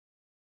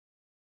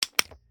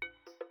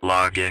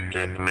Logging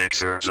in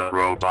Mixer the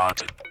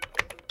robot.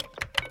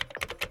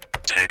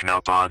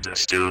 Technopod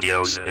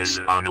Studios is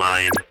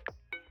online.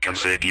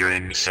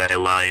 Configuring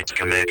satellite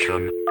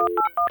connection.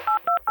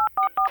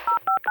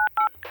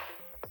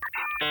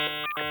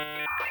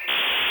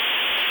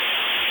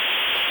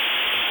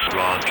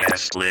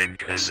 Broadcast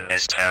link is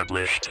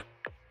established.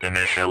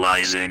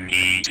 Initializing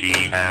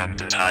ET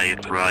and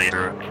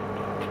typewriter.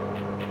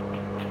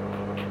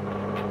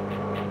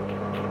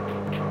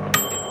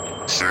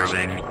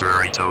 Serving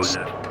burritos.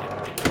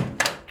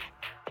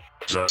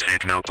 The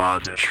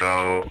Technopod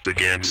show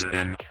begins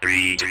in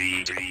 3,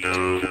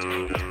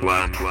 2,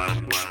 1.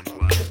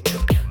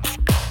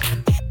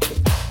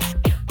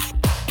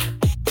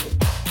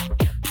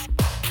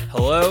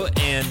 Hello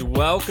and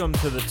welcome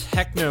to the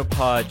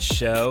Technopod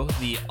show,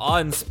 the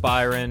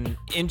awe-inspiring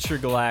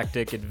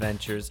intergalactic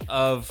adventures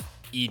of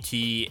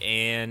E.T.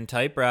 and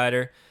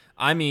Typewriter.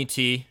 I'm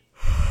E.T.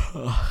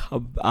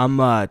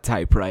 I'm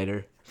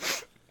Typewriter.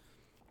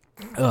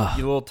 You a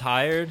little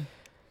tired?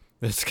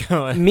 Let's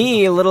go.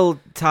 Me a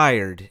little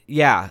tired,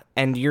 yeah,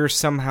 and you're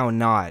somehow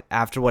not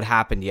after what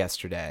happened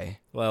yesterday.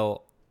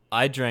 Well,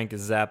 I drank a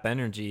Zap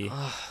Energy.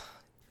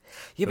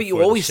 Yeah, but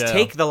you always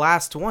take the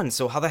last one,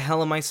 so how the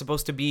hell am I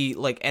supposed to be,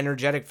 like,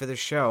 energetic for the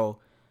show?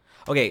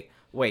 Okay,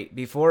 wait,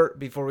 before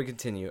we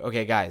continue.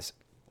 Okay, guys.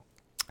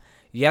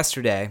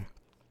 Yesterday,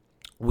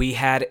 we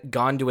had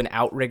gone to an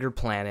outrigger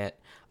planet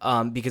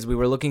because we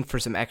were looking for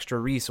some extra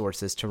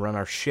resources to run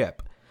our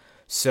ship.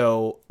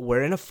 So,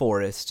 we're in a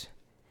forest,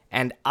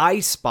 and I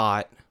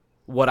spot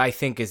what I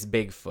think is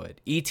Bigfoot.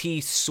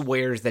 E.T.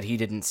 swears that he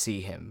didn't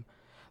see him,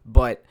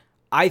 but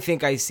I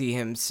think I see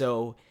him,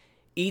 so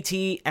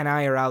E.T. and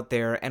I are out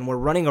there, and we're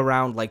running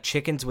around like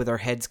chickens with our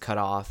heads cut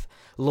off.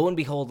 Lo and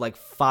behold, like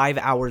 5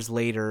 hours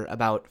later,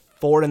 about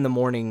 4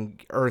 a.m.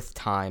 Earth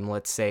time,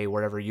 let's say,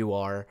 wherever you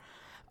are,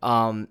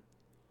 I'm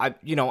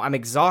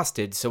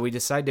exhausted, so we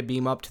decide to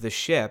beam up to the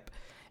ship,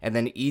 and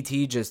then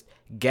E.T. just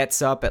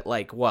gets up at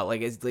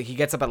he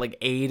gets up at like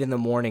 8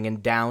 a.m.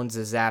 and downs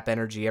a Zap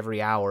Energy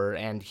every hour,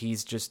 and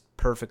he's just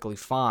perfectly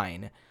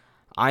fine.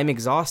 I'm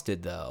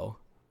exhausted, though.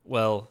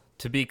 Well,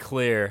 to be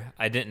clear,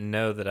 I didn't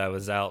know that I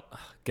was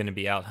going to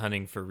be out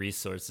hunting for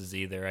resources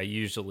either. I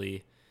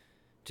usually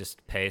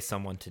just pay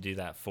someone to do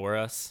that for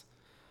us.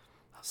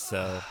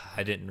 So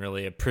I didn't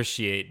really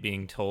appreciate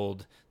being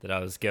told that I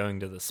was going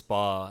to the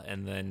spa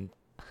and then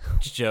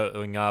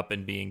showing up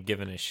and being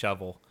given a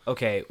shovel.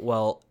 Okay,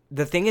 well,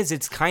 the thing is,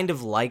 it's kind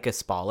of like a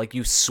spa. Like,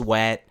 you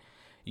sweat,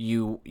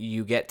 you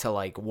get to,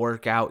 like,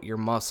 work out your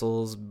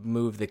muscles,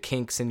 move the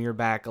kinks in your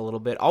back a little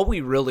bit. All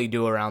we really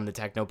do around the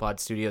Technopod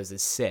Studios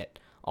is sit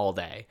all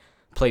day,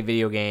 play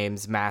video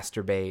games,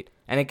 masturbate,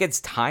 and it gets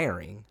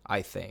tiring,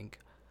 I think.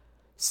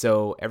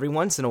 So every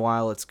once in a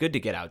while, it's good to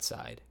get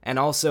outside. And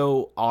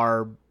also,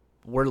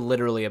 we're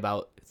literally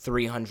about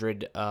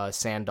 300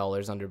 sand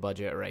dollars under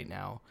budget right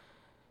now.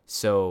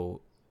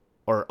 So,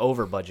 or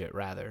over budget,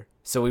 rather.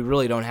 So we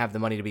really don't have the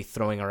money to be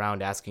throwing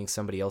around asking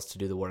somebody else to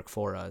do the work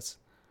for us.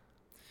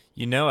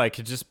 You know, I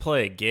could just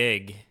play a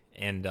gig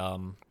and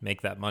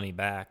make that money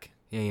back.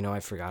 Yeah, I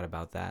forgot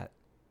about that.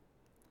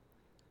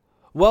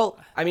 Well,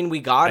 I mean, we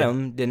got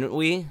them, didn't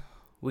we?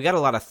 We got a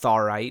lot of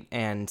Tharite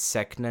and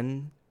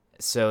Seknon,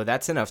 so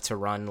that's enough to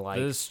run, like,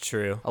 that is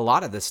true. A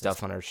lot of this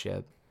stuff on our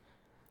ship.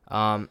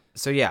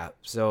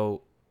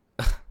 So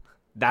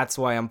that's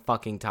why I'm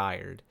fucking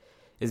tired,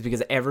 is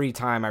because every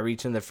time I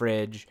reach in the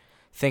fridge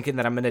thinking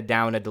that I'm going to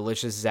down a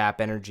delicious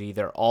Zap Energy,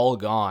 they're all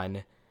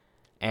gone,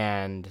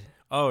 and...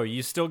 Oh, are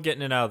you still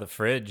getting it out of the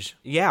fridge?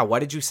 Yeah, why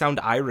did you sound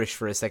Irish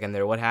for a second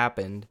there? What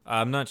happened?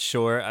 I'm not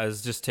sure. I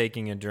was just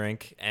taking a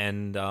drink,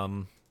 and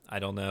I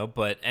don't know.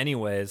 But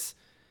anyways,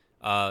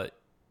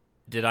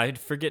 did I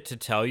forget to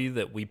tell you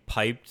that we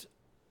piped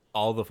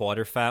all the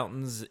water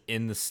fountains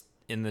in the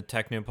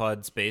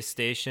Technopod space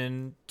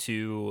station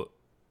to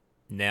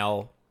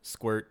now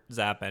squirt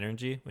Zap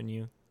Energy when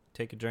you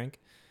take a drink?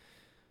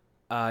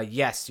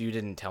 Yes, you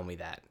didn't tell me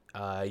that.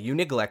 You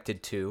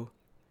neglected to.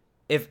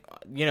 If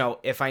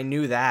I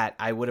knew that,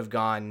 I would have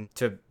gone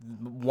to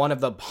one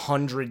of the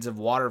hundreds of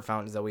water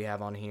fountains that we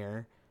have on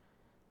here.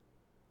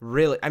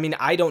 Really, I mean,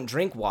 I don't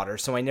drink water,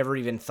 so I never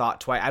even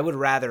thought twice. I would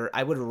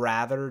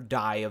rather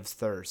die of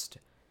thirst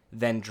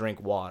than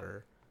drink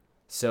water.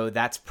 So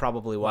that's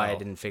probably why I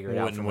didn't figure it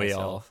out for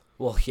myself.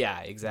 Well, yeah,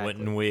 exactly.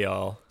 Wouldn't we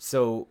all?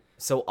 So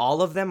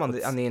all of them on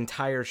the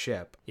entire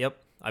ship. Yep,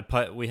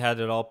 we had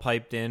it all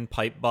piped in.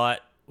 Pipebot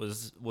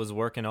was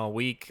working all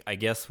week, I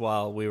guess,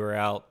 while we were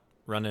out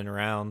running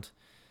around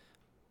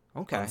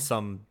on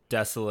some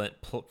desolate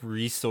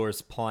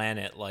resource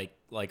planet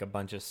like a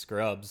bunch of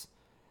scrubs.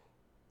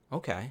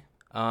 Okay.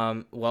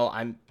 Well,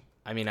 I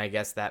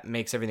guess that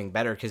makes everything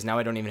better, because now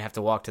I don't even have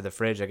to walk to the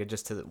fridge. I could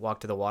just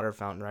walk to the water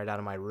fountain right out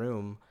of my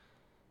room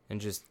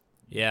and just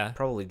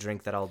probably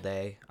drink that all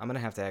day. I'm going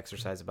to have to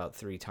exercise about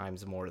 3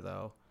 times more,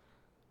 though,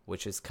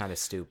 which is kind of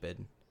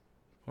stupid.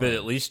 But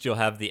at least you'll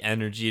have the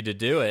energy to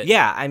do it.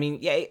 Yeah, I mean,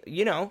 yeah,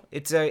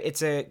 it's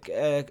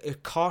a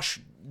Kosh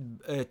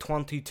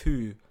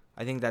 22.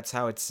 I think that's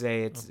how it's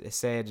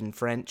said in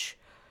French.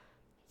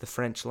 the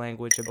French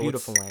language, a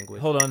beautiful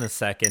language. Hold on a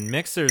second.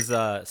 Mixer's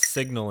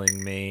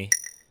signaling me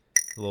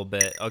a little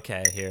bit.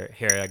 Okay, here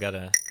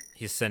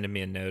he's sending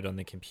me a note on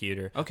the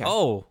computer. Okay.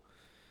 Oh,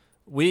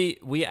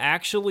 we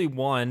actually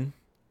won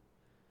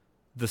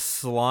the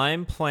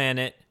Slime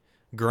Planet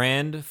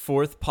Grand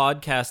 4th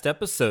Podcast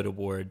Episode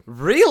Award.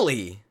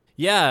 Really?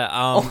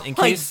 Yeah, in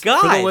case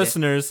for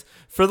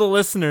the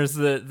listeners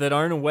that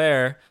aren't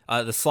aware,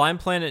 the Slime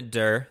Planet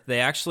Der, they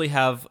actually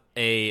have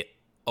a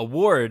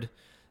award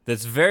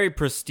that's very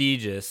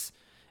prestigious,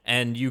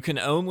 and you can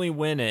only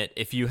win it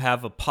if you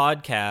have a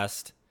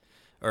podcast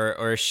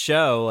or a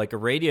show, like a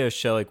radio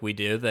show like we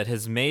do, that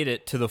has made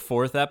it to the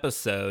 4th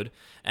episode,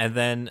 and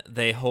then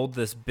they hold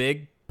this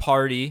big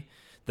party.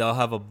 They'll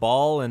have a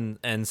ball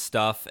and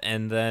stuff,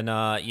 and then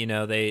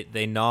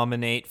they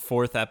nominate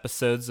 4th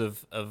episodes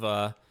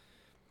of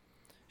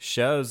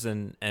shows,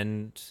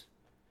 and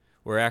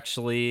we're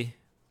actually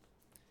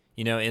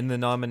in the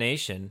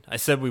nomination. I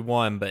said we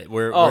won, but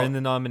we're in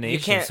the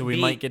nomination, so we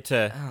might get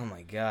to. Oh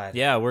my god!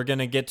 Yeah, we're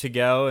gonna get to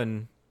go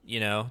and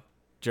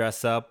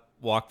dress up,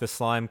 walk the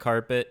slime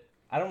carpet.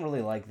 I don't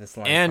really like the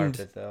slime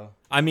carpet though.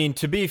 I mean,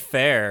 to be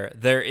fair,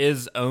 there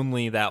is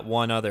only that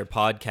one other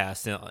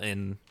podcast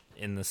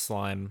in the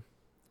Slime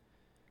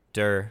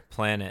Der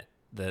Planet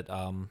that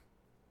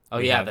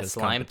the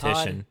Slime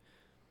Pod?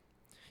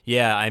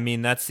 Yeah, I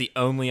mean, that's the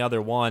only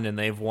other one, and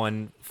they've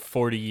won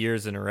 40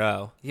 years in a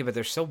row. Yeah, but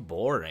they're so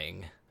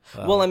boring.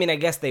 Well, I mean, I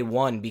guess they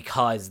won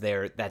because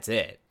that's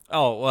it.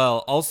 Oh,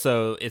 well,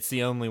 also, it's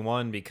the only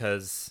one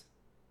because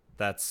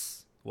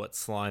that's what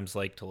slimes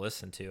like to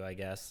listen to, I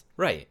guess.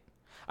 Right.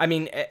 I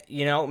mean,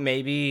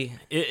 maybe...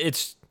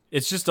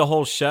 It's just a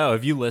whole show.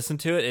 If you listen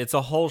to it, it's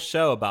a whole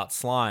show about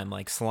slime.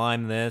 Like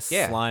slime this,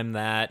 slime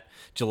that,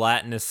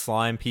 gelatinous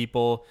slime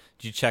people.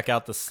 Did you check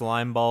out the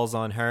slime balls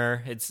on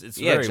her? It's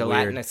very weird.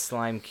 Gelatinous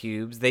slime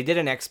cubes. They did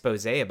an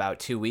expose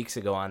about 2 weeks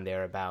ago on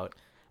there about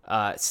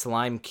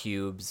slime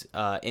cubes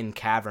in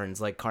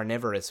caverns, like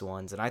carnivorous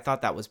ones, and I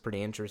thought that was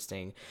pretty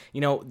interesting.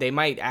 They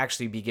might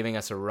actually be giving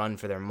us a run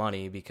for their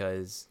money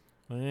because...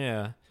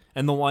 Yeah.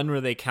 And the one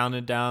where they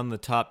counted down the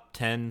top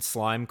 10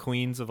 slime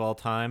queens of all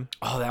time.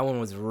 Oh, that one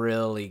was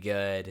really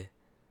good.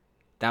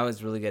 That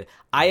was really good.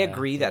 I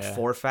agree that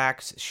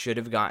Forfax should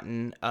have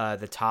gotten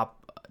the top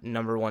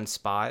number 1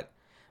 spot,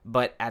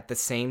 but at the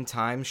same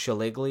time,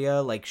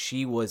 Shaliglia,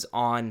 she was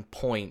on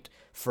point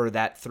for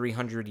that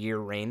 300-year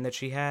reign that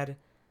she had.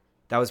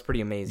 That was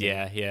pretty amazing.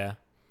 Yeah.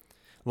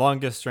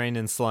 Longest reign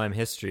in slime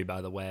history, by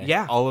the way.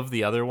 Yeah. All of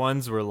the other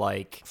ones were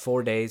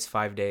 4 days,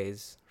 5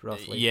 days,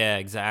 roughly. Yeah,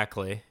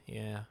 exactly.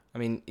 Yeah. I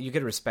mean, you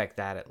could respect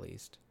that at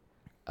least.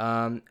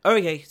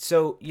 Okay,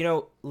 so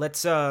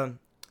let's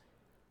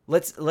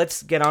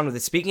get on with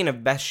it. Speaking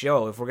of best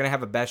show, if we're gonna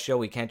have a best show,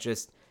 we can't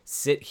just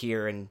sit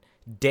here and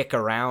dick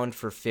around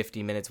for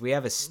 50 minutes. We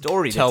have a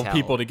story to tell. Tell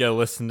people to go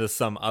listen to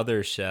some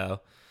other show.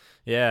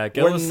 Yeah,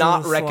 we're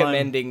not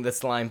recommending the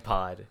Slime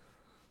Pod.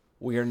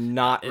 We are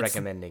not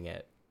recommending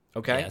it.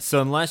 Okay. Yeah, so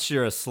unless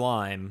you're a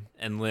slime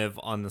and live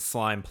on the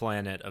slime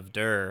planet of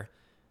Der,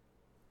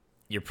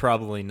 you're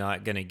probably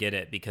not going to get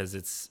it because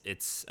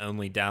it's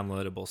only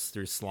downloadable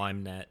through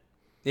SlimeNet.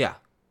 Yeah.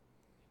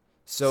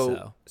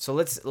 So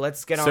let's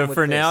get on with this. So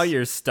for now,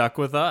 you're stuck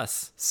with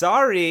us.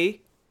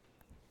 Sorry.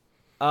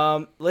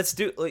 Let's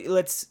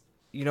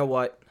you know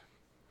what?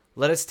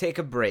 Let us take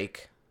a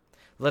break.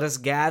 Let us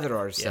gather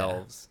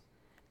ourselves.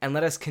 Yeah. And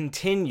let us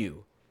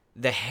continue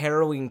the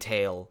harrowing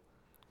tale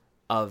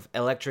of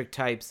Electric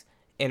Type's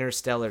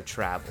interstellar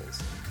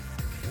travels.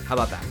 How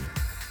about that?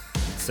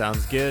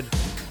 Sounds good.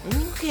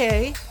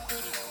 Okay.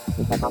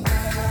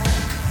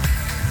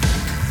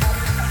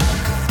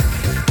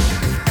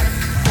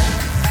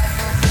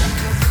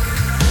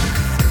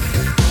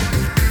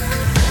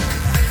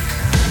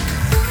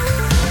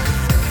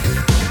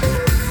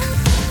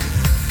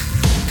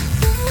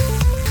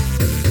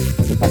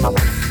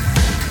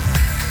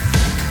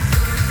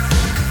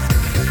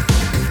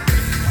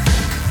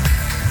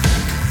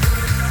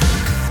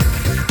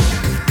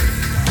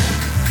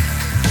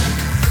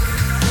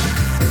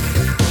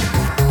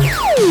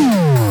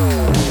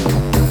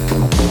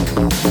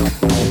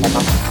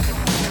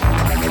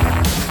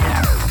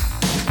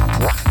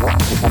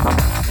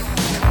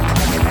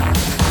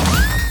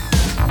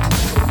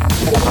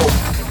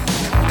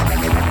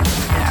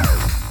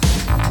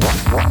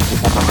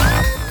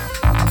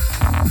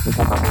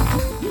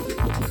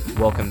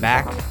 Welcome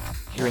back.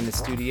 Here in the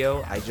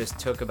studio, I just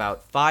took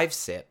about 5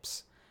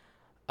 sips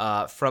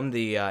from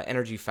the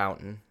energy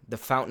fountain, the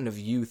Fountain of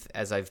Youth,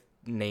 as I've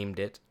named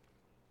it.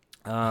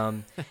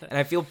 And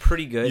I feel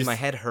pretty good. My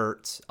head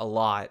hurts a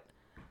lot,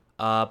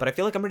 but I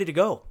feel like I'm ready to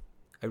go.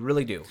 I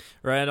really do.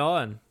 Right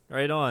on.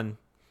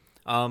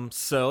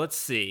 So let's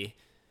see.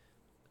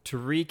 To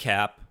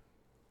recap,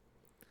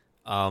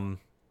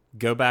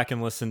 go back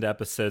and listen to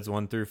episodes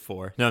 1 through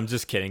 4. No, I'm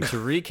just kidding. To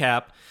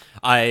recap,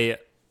 I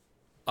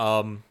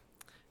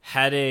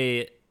had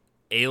a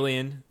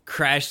alien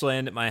crash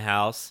land at my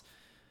house.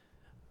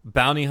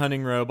 Bounty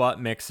hunting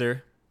robot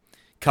Mixer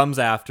comes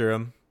after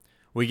him.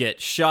 We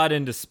get shot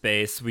into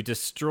space. We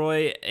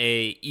destroy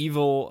a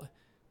evil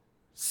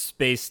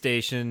space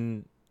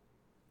station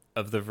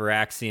of the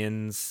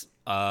Viraxians.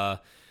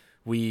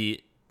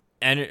 We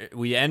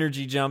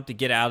energy jump to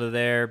get out of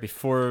there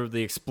before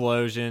the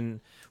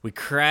explosion. We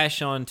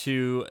crash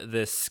onto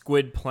the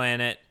squid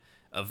planet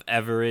of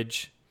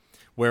Everidge,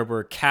 where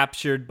we're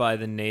captured by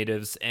the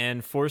natives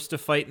and forced to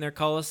fight in their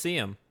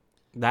coliseum.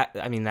 That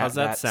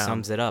sound?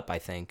 sums it up, I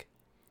think.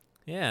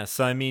 Yeah,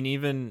 so I mean,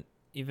 even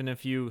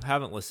if you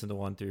haven't listened to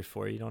 1 through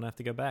 4, you don't have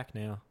to go back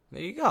now.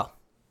 There you go.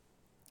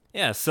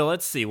 Yeah, so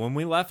let's see. When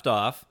we left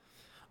off,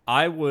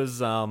 I was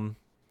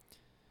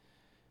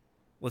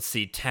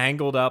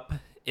tangled up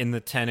in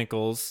the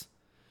tentacles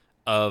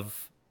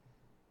of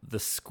the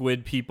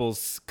Squid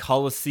People's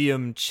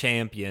Coliseum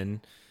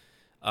champion,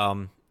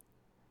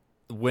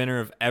 winner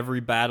of every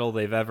battle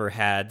they've ever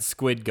had,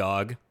 Squid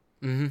Gog.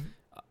 Mm-hmm.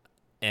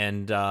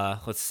 And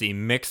let's see,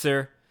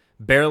 Mixer,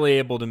 barely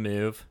able to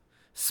move.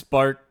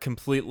 Spark,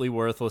 completely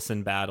worthless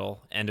in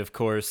battle. And of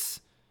course,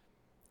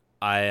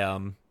 I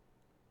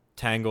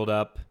tangled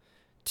up,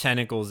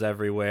 tentacles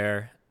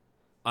everywhere,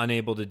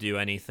 unable to do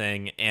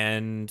anything.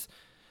 And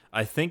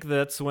I think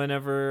that's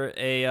whenever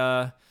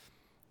a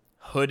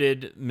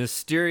hooded,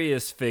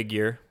 mysterious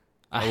figure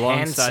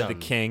alongside the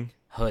king.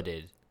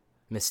 Hooded,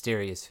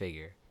 mysterious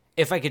figure.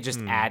 If I could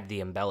just add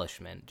the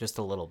embellishment, just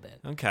a little bit.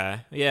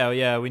 Okay.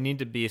 Yeah, we need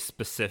to be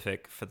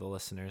specific for the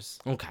listeners.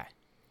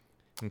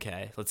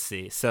 Okay, let's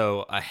see.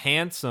 So a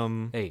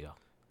handsome, there you go,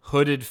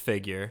 hooded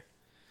figure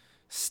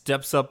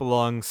steps up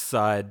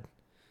alongside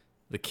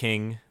the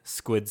king,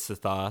 Squid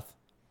Sithoth,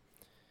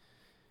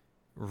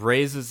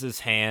 raises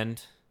his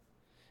hand,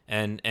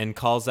 and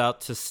calls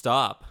out to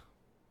stop.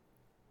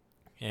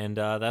 And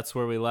that's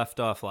where we left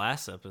off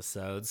last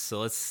episode. So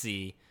let's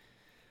see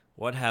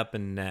what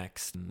happened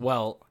next.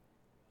 Well,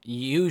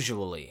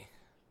 usually,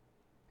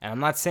 and I'm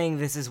not saying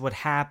this is what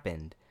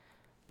happened,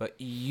 but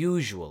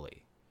usually,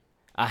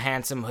 a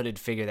handsome hooded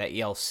figure that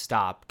yells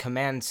stop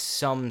commands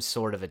some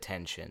sort of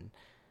attention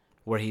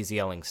where he's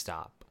yelling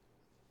stop.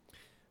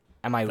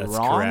 Am I That's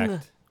wrong?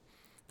 Correct.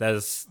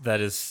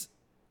 That is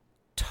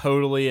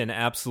totally and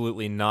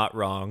absolutely not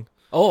wrong.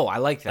 Oh, I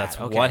like that.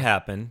 That's okay. what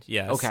happened.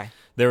 Yes. Okay.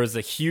 There was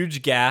a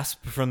huge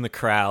gasp from the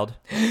crowd.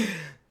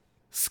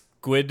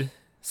 Squid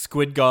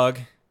Gog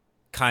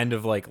kind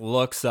of like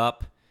looks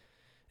up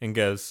and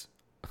goes,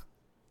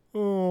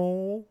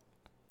 "Oh,"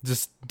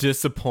 just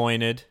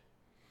disappointed.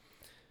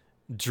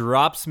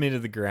 Drops me to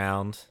the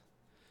ground.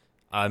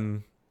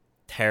 I'm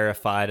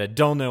terrified. I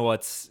don't know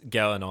what's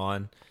going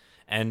on.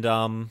 And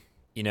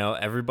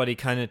everybody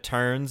kind of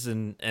turns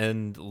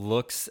and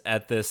looks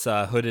at this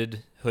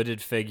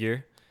hooded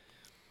figure.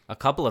 A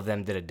couple of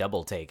them did a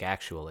double take,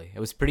 actually.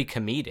 It was pretty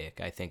comedic,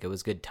 I think. It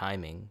was good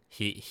timing.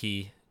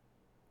 He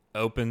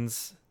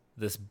opens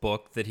this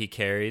book that he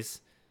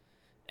carries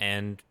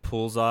and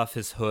pulls off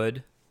his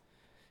hood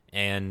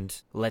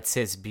and lets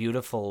his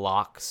beautiful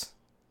locks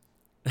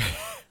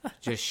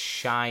just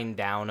shine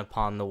down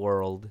upon the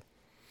world.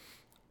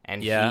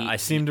 And I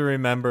seem to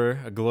remember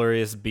a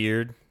glorious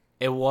beard.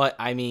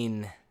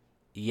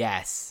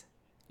 Yes,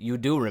 you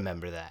do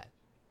remember that.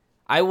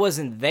 I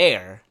wasn't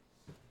there,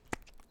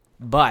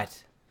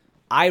 but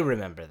I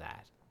remember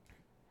that.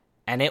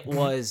 And it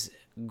was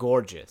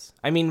gorgeous.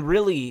 I mean,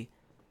 really,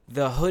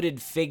 the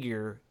hooded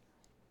figure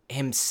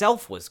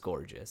himself was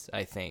gorgeous,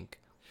 I think.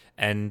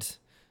 And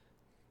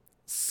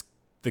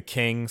the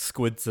king,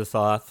 Squid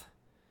Sithoth,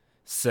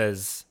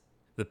 says,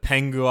 "The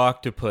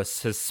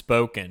Penguoctopus has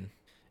spoken."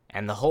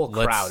 And the whole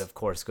crowd, of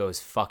course, goes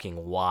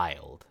fucking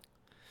wild.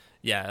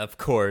 Yeah, of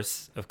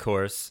course.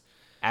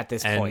 At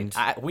this point,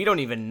 we don't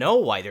even know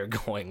why they're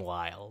going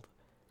wild,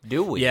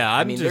 do we?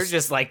 Yeah, they're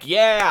just like,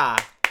 yeah,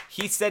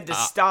 he said to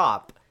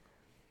stop.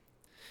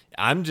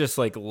 I'm just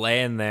like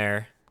laying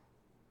there,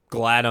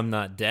 glad I'm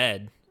not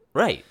dead.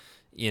 Right.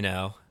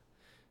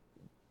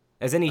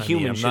 As any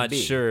human should be. I'm not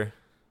sure.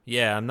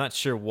 Yeah, I'm not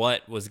sure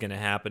what was going to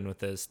happen with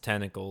those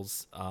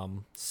tentacles.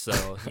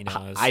 So,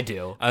 I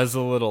do. I was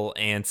a little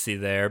antsy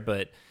there,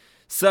 but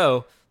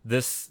so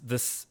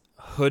this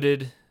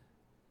hooded,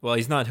 well,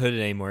 he's not hooded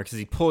anymore because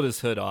he pulled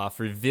his hood off,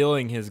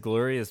 revealing his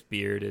glorious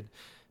bearded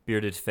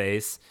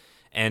face,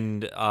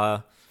 and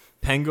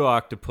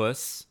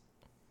Penguoctopus,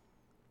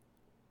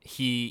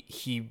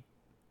 he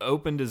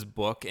opened his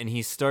book and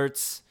he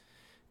starts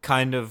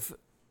kind of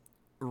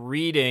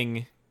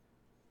reading,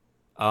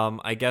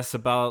 I guess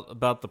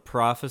about the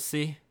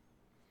prophecy,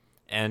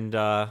 and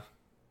I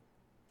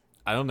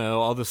don't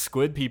know, all the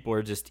squid people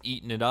are just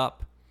eating it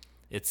up.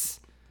 It's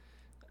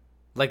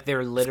like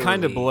they're literally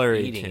kind of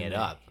blurry eating it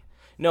up.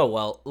 No,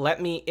 well,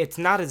 it's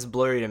not as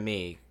blurry to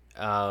me.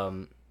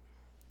 The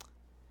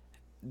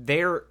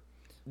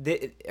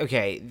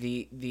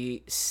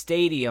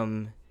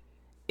stadium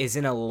is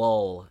in a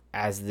lull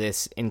as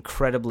this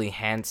incredibly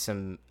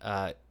handsome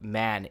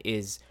man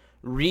is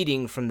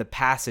reading from the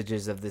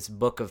passages of this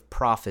book of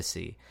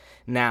prophecy.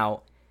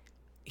 Now,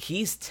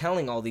 he's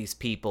telling all these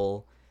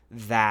people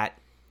that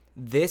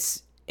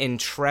this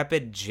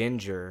intrepid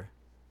ginger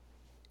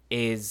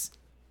is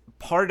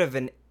part of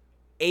an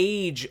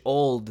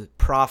age-old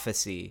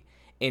prophecy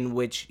in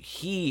which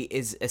he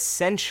is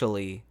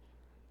essentially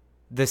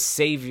the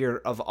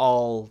savior of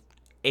all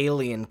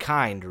alien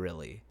kind,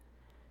 really.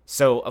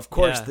 So, of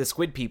course, the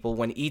squid people,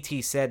 when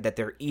E.T. said that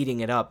they're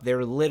eating it up,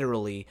 they're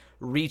literally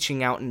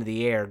reaching out into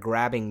the air,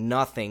 grabbing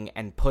nothing,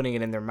 and putting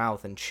it in their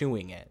mouth and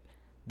chewing it.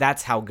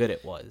 That's how good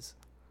it was.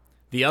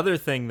 The other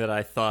thing that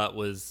I thought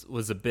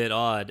was a bit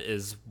odd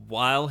is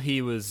while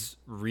he was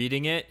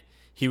reading it,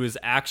 he was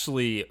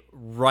actually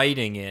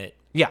writing it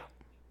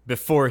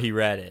before he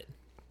read it.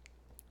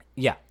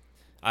 Yeah.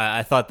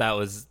 I thought that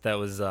was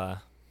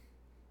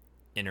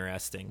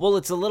interesting. Well,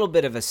 it's a little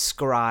bit of a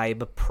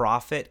scribe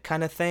prophet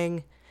kind of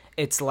thing.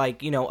 It's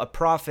like, a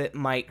prophet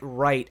might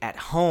write at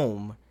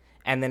home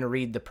and then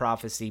read the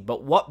prophecy,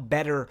 but what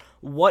better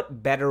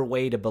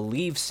way to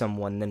believe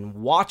someone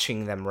than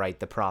watching them write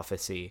the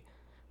prophecy,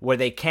 where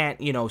they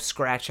can't,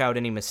 scratch out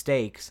any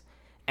mistakes,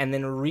 and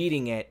then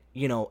reading it,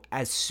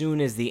 as soon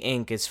as the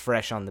ink is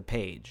fresh on the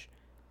page.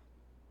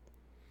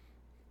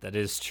 That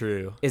is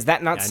true. Is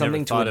that not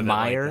something to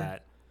admire?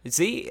 Like that.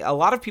 See, a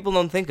lot of people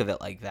don't think of it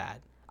like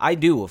that. I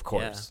do, of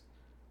course.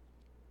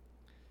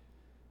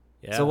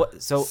 Yeah.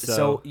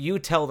 So you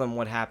tell them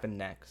what happened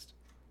next.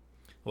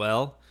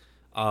 Well,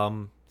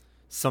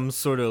 some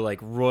sort of like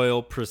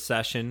royal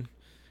procession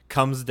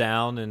comes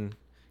down and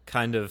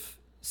kind of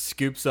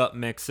scoops up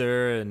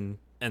Mixer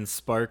and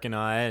Spark and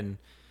I, and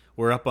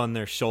we're up on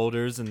their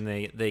shoulders, and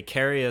they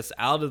carry us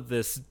out of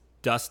this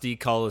dusty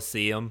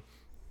Coliseum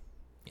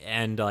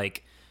and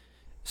like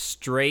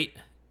straight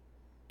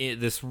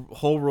this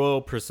whole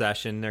royal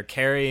procession. They're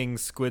carrying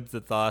Squid the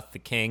Thoth, the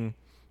king,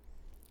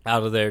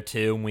 out of there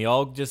too, and we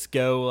all just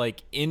go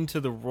like into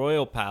the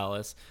royal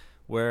palace,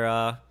 where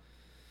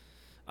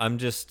I'm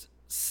just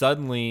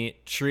suddenly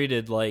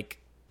treated like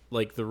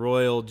the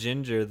royal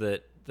ginger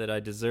that I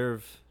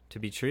deserve to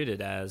be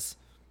treated as,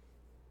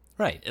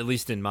 right? At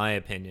least in my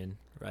opinion,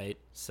 right?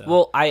 So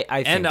well, I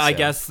think and so. I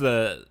guess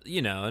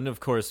and of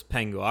course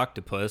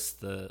Penguoctopus,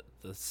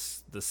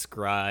 the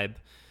scribe.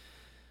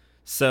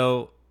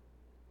 So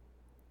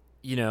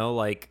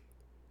like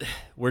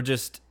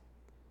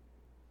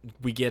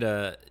we get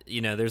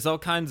there's all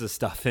kinds of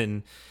stuff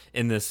in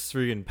this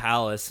friggin'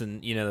 palace,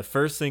 and the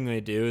first thing they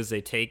do is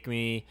they take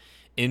me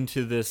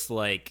into this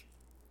like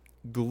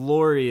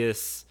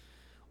glorious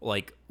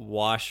like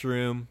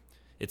washroom.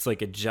 It's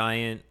like a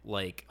giant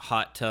like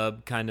hot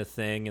tub kind of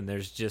thing, and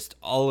there's just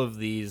all of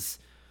these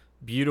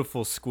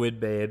beautiful squid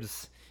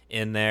babes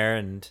in there,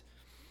 and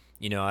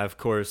of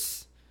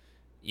course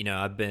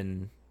I've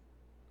been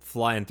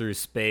flying through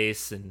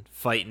space and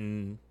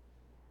fighting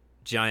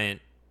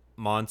giant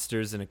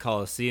monsters in a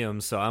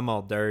coliseum, so I'm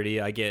all dirty.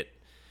 I get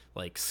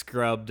like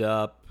scrubbed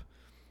up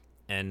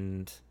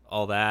and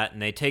all that,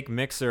 and they take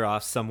Mixer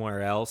off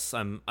somewhere else.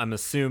 I'm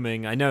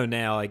assuming, I know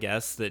now, I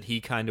guess, that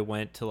he kind of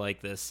went to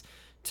like this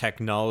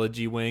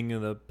technology wing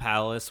of the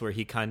palace where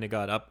he kind of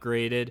got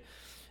upgraded,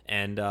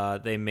 and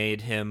they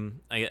made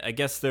him, I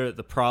guess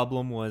the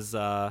problem was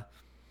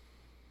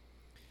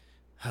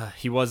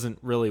he wasn't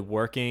really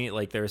working.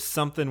 Like there's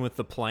something with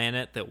the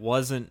planet that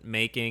wasn't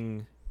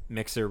making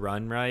Mixer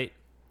run right,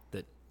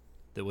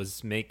 that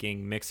was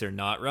making Mixer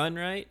not run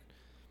right.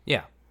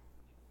 Yeah.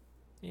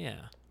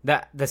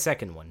 The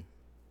second one.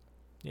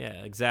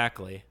 Yeah,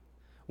 exactly.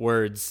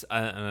 Words,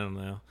 I don't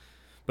know.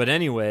 But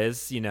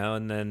anyways,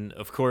 and then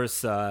of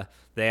course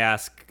they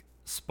ask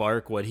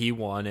Spark what he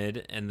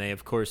wanted, and they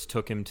of course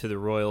took him to the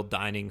royal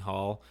dining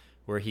hall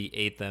where he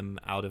ate them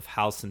out of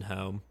house and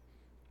home.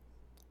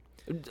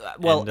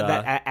 Well,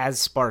 as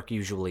Spark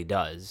usually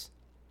does.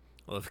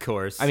 Well, of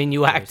course. I mean,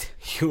 you act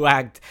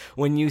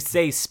when you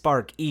say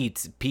Spark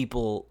eats,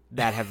 people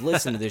that have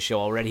listened to the show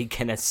already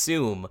can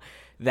assume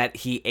that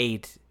he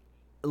ate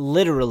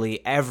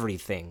literally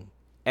everything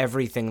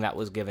that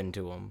was given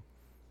to him.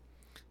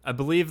 I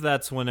believe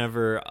that's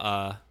whenever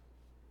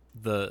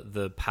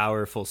the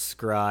powerful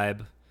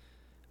scribe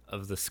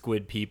of the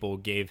squid people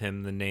gave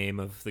him the name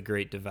of the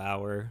Great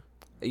Devourer.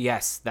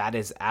 Yes, that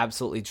is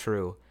absolutely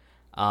true.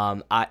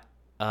 The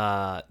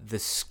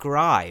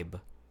scribe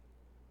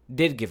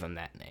did give him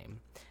that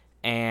name,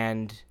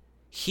 and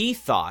he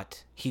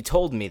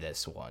told me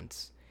this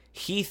once,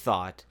 he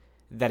thought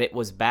that it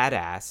was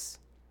badass,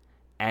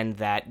 and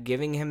that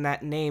giving him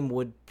that name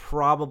would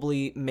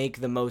probably make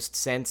the most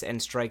sense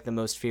and strike the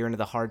most fear into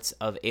the hearts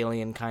of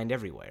alien kind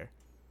everywhere.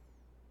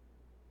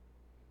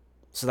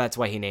 So that's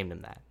why he named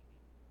him that.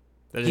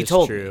 He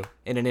told me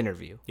in an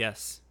interview.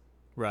 Yes,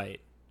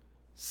 right.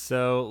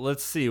 So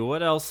let's see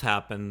what else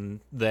happened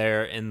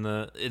there in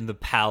the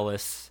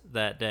palace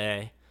that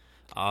day.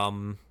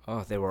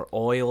 There were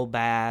oil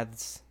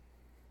baths.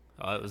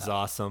 Oh, it was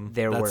awesome.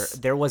 There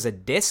was a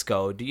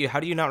disco. How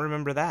do you not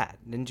remember that?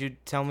 Didn't you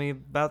tell me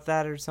about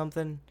that or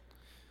something?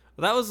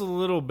 Well, that was a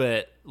little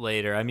bit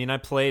later. I mean, I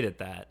played at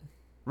that.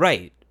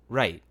 Right.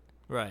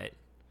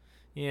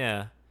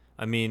 Yeah.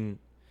 I mean,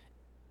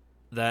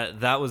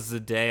 that was the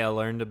day I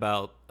learned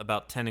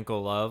about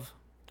Tentacle Love.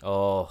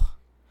 Oh.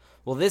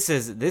 Well, this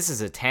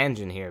is a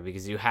tangent here,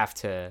 because you have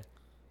to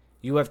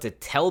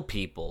tell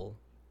people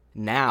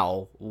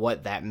now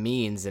what that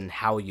means and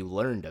how you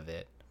learned of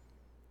it.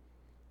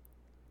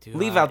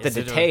 Leave out the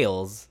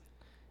details.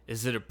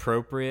 Is it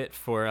appropriate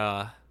for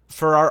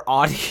our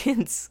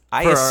audience?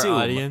 I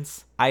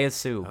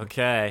assume.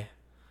 Okay.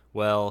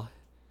 Well,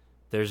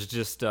 there's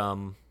just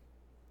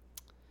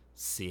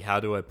see, how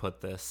do I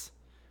put this?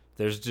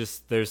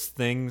 There's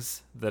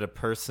things that a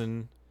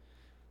person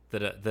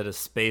that a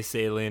space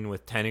alien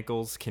with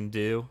tentacles can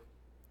do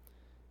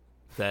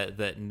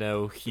that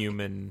no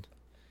human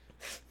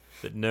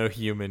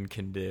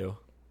can do.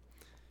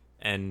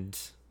 And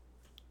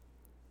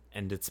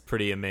it's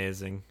pretty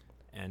amazing.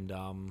 And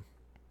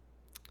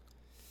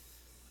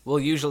well,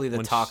 usually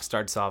the talk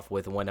starts off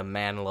with when a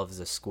man loves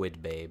a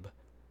squid babe.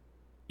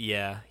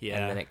 Yeah.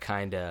 And then it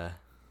kind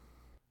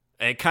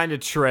of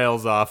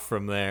trails off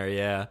from there,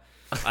 yeah.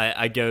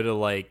 I go to,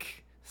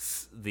 like,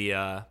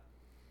 the,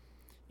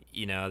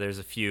 there's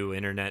a few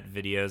internet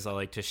videos I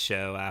like to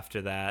show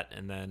after that,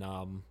 and then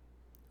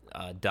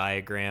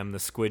diagram, the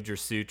Squidra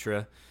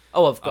Sutra.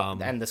 Oh, of course,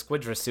 and the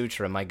Squidra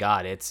Sutra, my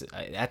God,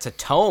 that's a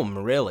tome,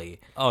 really.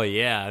 Oh,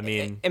 yeah, I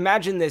mean...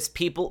 Imagine this,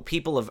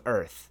 people of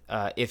Earth,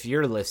 if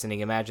you're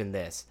listening, imagine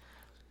this.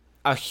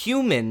 A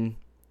human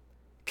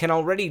can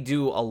already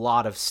do a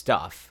lot of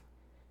stuff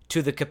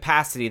to the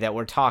capacity that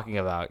we're talking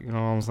about. You know what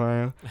I'm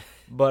saying?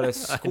 But a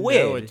squid...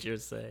 I know what you're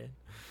saying.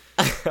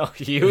 Oh,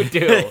 you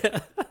do.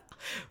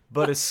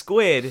 But a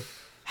squid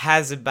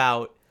has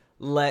about,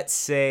 let's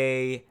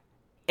say,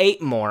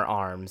 8 more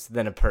arms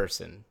than a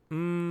person.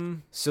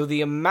 So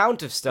the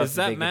amount of stuff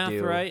that they could do... Is that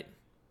math right?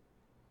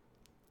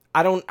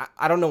 I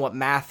don't know what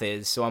math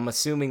is, so I'm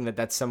assuming that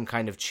that's some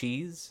kind of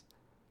cheese.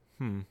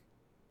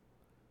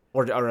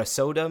 Or a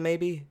soda,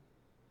 maybe?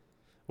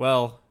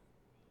 Well,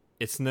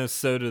 it's no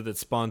soda that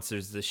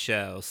sponsors the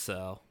show,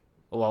 so...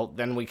 Well,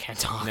 then we can't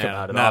talk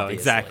about it, No, obviously.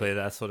 exactly,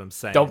 that's what I'm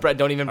saying. Don't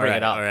even bring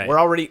it up. All right. We're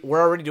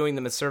already doing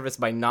them a service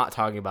by not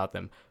talking about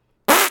them.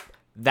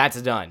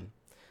 That's done.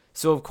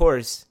 So, of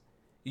course,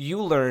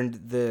 you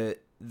learned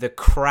the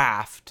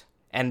craft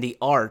and the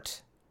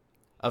art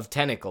of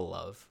Tentacle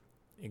Love.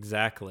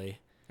 Exactly.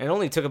 It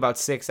only took about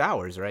 6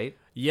 hours, right?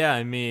 Yeah,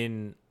 I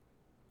mean,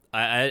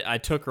 I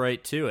took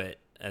right to it,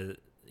 like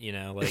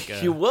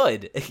you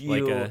would,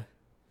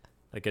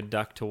 like a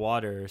duck to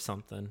water or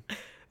something.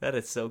 That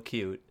is so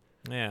cute.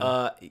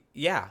 Yeah.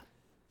 Yeah.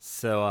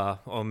 So,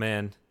 oh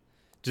man,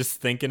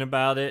 just thinking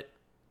about it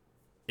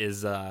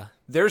is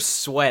there's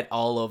sweat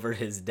all over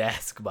his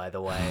desk, by the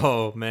way.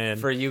 Oh man,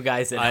 for you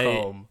guys at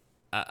home.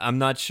 I'm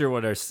not sure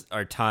what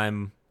our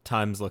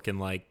time's looking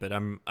like, but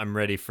I'm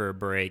ready for a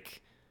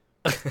break.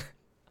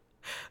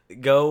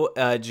 Go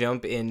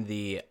jump in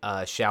the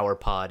shower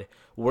pod.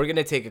 We're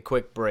gonna take a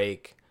quick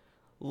break,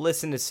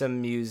 listen to some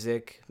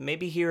music,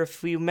 maybe hear a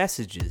few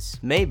messages.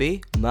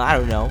 Maybe, I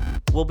don't know.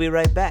 We'll be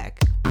right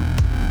back.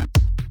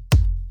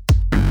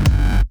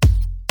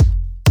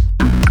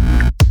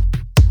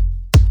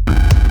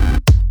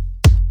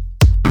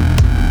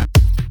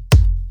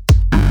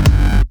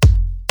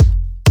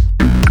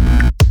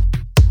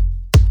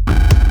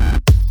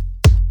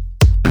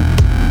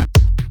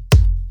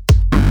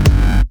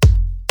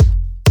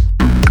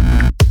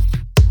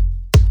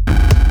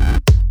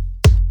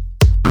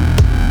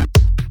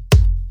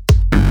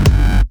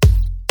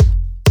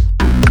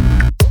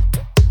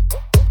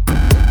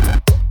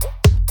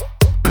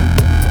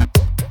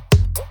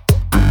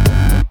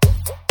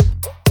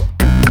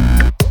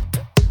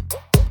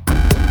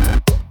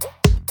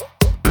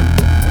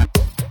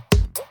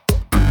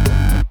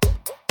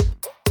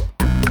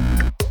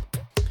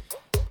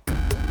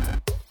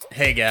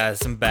 Hey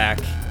guys, I'm back.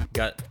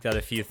 Got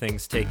a few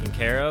things taken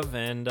care of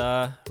and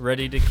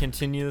ready to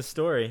continue the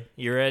story.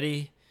 You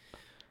ready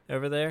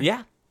over there?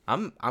 Yeah,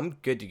 I'm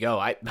good to go.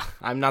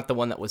 I'm not the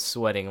one that was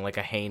sweating like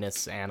a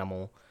heinous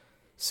animal,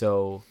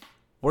 so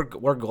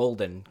we're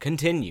golden.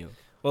 Continue.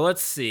 Well,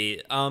 let's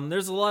see.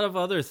 There's a lot of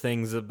other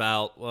things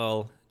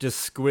about just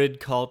squid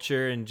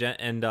culture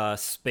and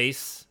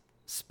space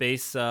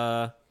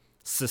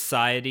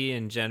society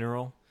in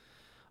general.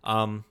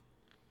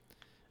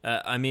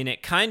 I mean,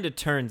 it kind of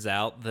turns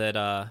out that,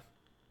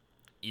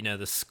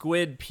 the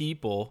squid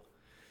people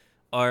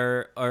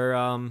are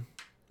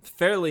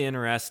fairly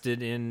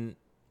interested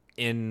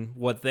in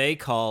what they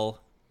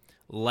call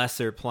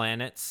lesser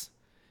planets,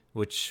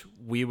 which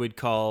we would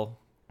call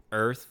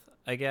Earth,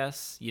 I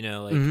guess.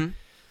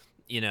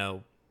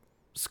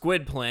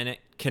 Squid Planet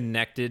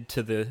connected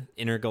to the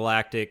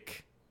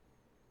intergalactic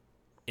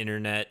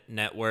internet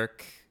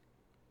network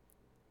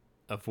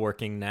of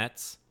working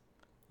nets.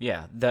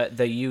 Yeah, the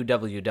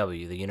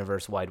UWW, the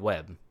Universe Wide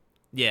Web.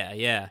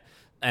 Yeah.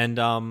 And,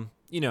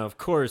 of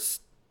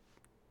course,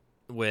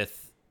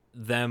 with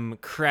them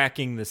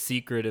cracking the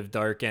secret of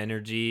dark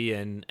energy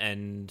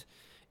and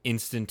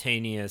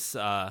instantaneous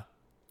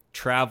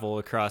travel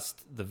across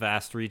the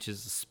vast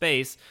reaches of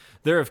space,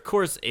 they're, of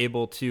course,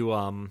 able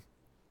to,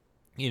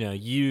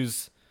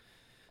 use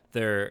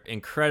their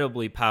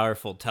incredibly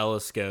powerful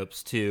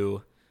telescopes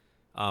to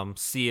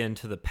see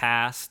into the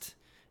past.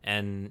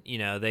 And,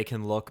 they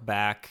can look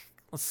back.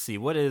 Let's see,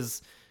 what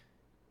is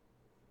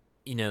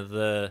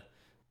the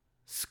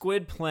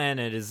Squid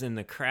Planet is in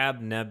the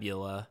Crab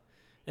Nebula.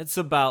 It's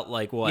about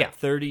like what,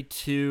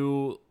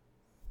 32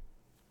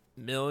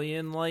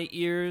 million light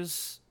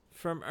years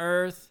from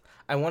Earth.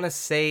 I want to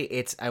say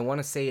it's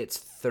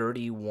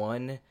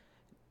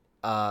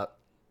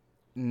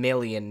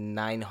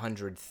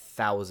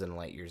 31,900,000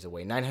 light years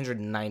away.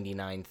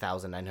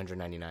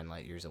 999,999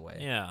 light years away.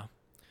 Yeah.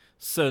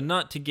 So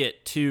not to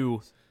get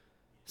too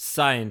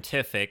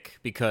scientific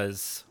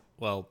because,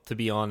 well, to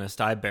be honest,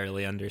 I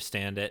barely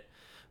understand it,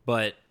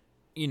 but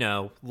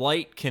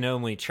light can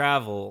only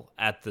travel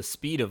at the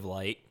speed of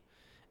light.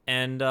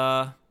 And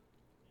let's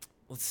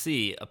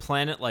see, a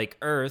planet like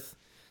Earth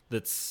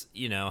that's,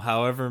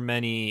 however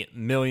many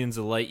millions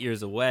of light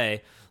years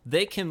away,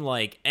 they can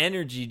like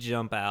energy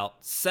jump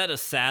out, set a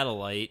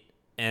satellite,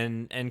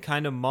 and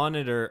kind of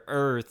monitor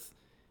Earth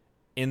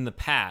in the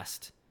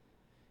past.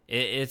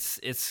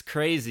 It's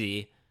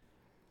crazy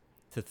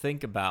to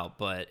think about,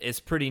 but it's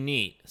pretty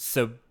neat.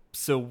 So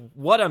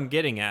what I'm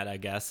getting at, I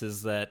guess,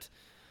 is that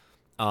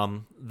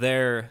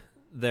their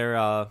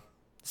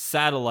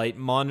satellite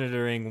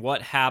monitoring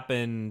what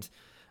happened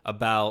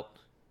about,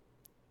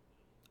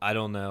 I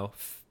don't know,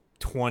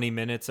 20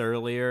 minutes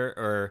earlier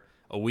or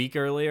a week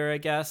earlier, I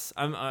guess.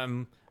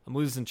 I'm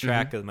losing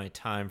track of my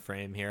time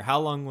frame here. How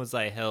long was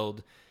I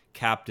held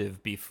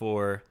captive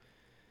before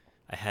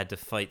I had to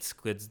fight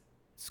Squid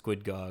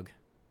Gog?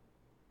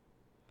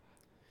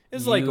 It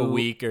was like a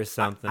week or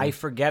something. I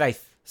forget.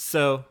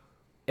 So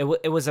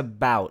it was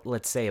about,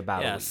 let's say,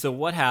 about a week. So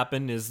what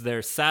happened is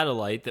their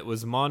satellite that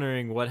was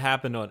monitoring what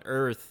happened on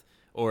Earth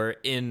or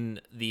in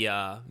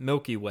the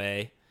Milky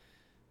Way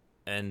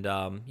and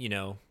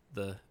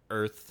the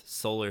Earth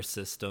solar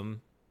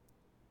system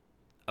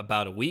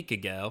about a week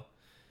ago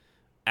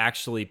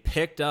actually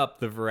picked up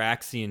the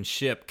Varaxian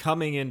ship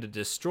coming in to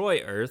destroy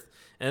Earth,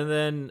 and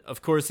then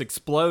of course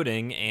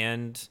exploding,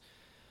 and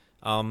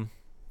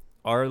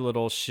our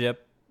little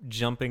ship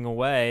jumping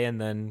away and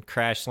then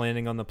crash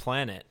landing on the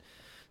planet.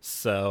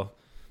 So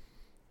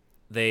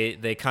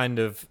they kind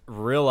of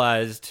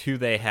realized who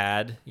they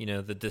had,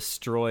 the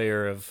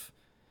destroyer of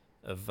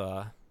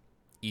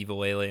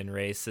evil alien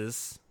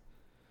races,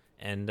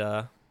 and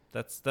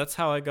that's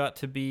how I got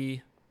to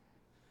be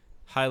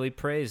highly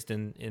praised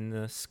in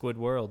the Squid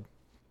world.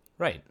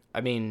 Right.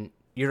 I mean,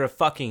 you're a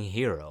fucking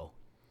hero,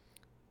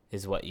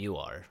 is what you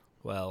are.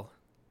 Well,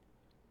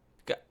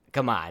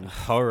 come on.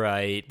 All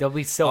right. Don't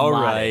be so all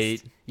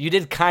modest. Right. You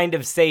did kind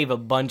of save a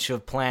bunch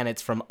of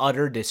planets from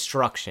utter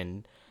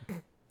destruction.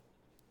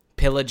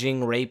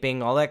 Pillaging,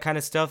 raping, all that kind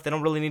of stuff. They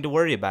don't really need to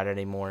worry about it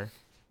anymore.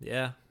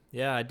 Yeah,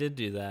 I did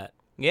do that.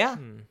 Yeah.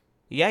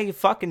 Yeah, you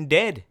fucking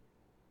did.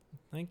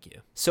 Thank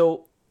you.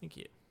 Thank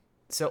you.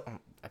 So,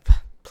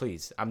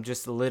 please, I'm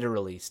just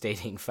literally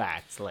stating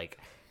facts. Like,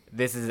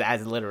 this is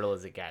as literal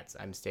as it gets.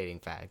 I'm stating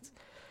facts.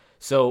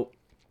 So,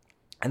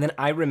 and then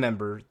I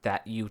remember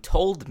that you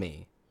told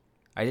me,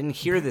 I didn't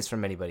hear this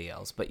from anybody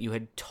else, but you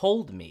had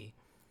told me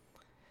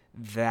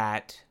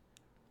that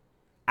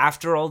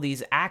after all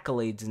these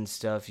accolades and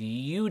stuff,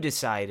 you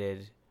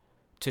decided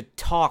to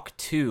talk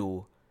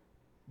to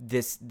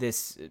this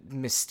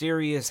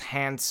mysterious,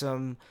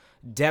 handsome,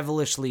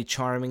 devilishly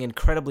charming,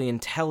 incredibly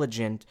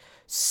intelligent,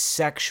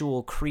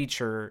 sexual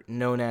creature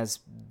known as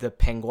the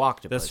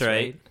Penguoctopus. That's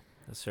right.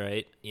 That's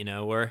right.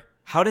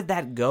 How did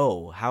that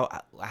go?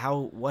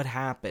 What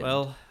happened?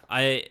 Well,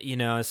 I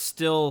was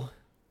still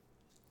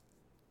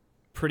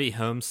pretty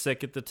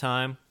homesick at the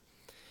time,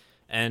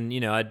 and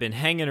I'd been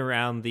hanging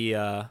around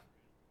the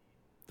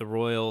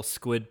Royal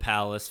Squid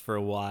Palace for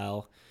a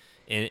while,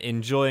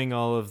 enjoying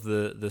all of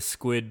the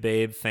Squid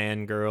Babe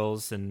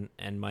fangirls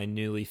and my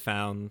newly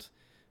found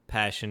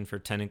passion for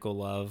Tentacle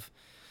Love.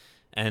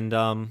 And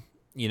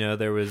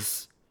there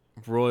was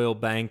royal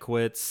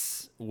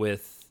banquets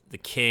with the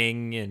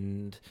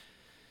king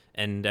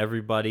and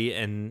everybody,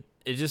 and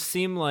it just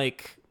seemed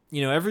like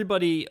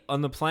everybody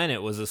on the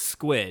planet was a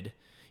squid.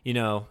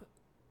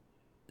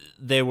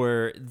 They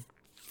were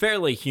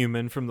fairly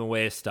human from the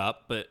waist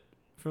up, but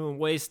from the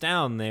waist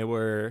down they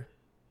were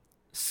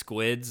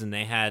squids, and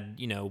they had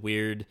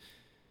weird,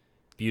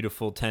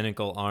 beautiful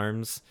tentacle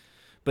arms.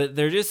 But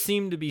there just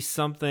seemed to be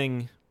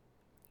something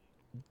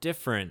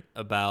different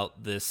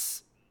about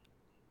this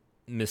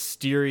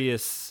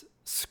mysterious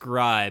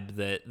scribe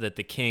that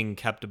the king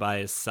kept by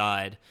his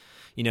side.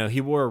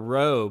 He wore a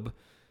robe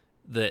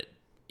that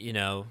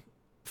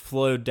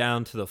flowed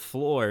down to the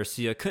floor,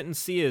 so you couldn't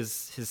see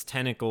his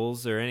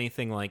tentacles or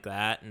anything like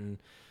that, and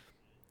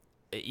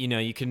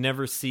you could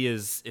never see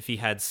if he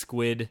had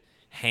squid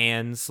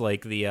hands,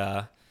 like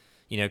the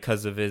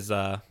because of his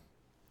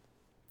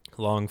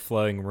long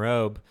flowing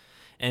robe.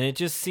 And it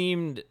just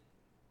seemed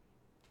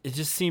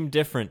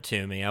different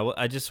to me.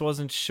 I just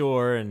wasn't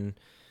sure, and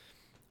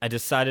I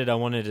decided I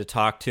wanted to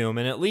talk to him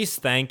and at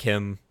least thank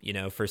him,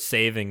 for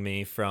saving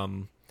me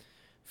from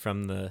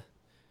the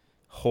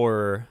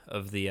horror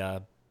of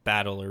the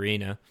battle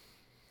arena.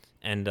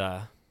 And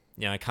I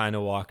kind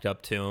of walked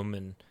up to him,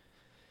 and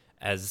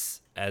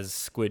as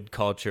squid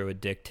culture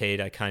would dictate,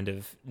 I kind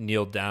of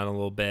kneeled down a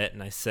little bit,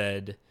 and I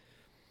said,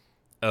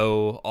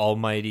 O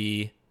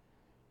almighty,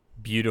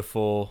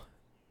 beautiful,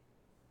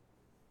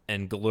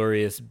 and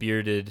glorious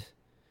bearded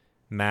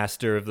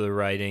master of the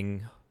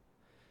writing,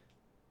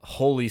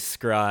 holy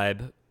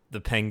scribe, the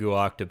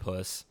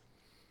Penguoctopus,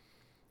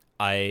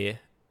 I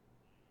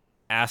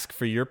ask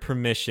for your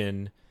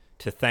permission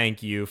to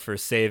thank you for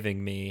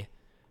saving me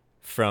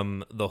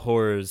from the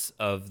horrors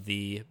of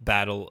the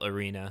battle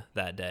arena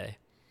that day.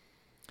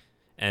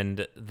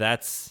 And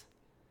that's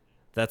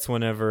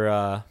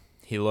whenever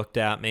he looked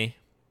at me.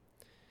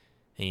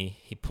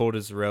 He pulled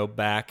his robe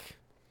back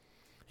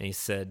and he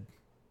said,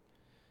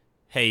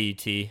 "Hey,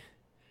 E.T.,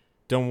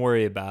 don't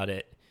worry about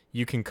it.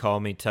 You can call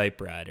me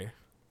Typewriter."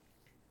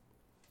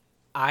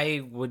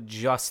 I would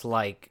just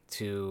like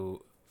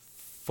to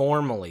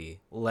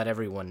formally let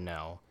everyone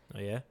know Oh,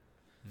 yeah?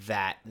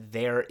 that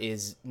there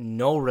is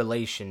no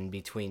relation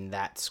between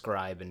that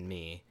scribe and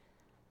me.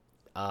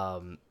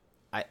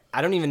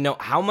 I don't even know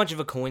how much of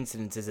a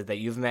coincidence is it that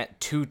you've met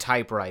two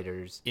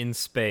typewriters In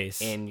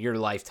space. in your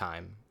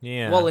lifetime.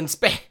 Yeah. Well, in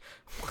space.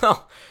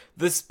 Well,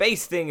 the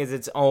space thing is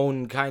its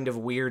own kind of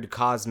weird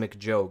cosmic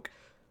joke.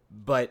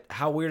 But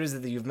how weird is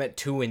it that you've met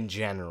two in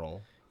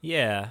general?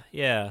 Yeah.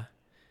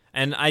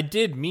 And I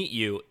did meet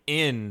you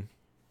in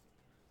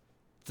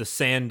the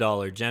Sand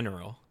Dollar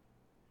General.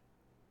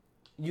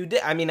 You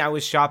did. I mean, I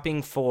was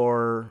shopping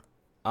for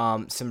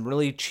some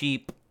really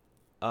cheap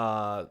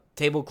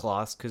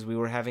tablecloths because we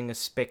were having a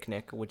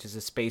spicnic, which is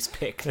a space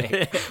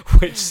picnic,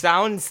 which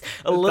sounds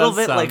a little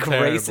bit like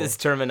terrible. racist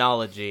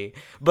terminology,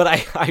 but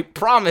I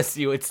promise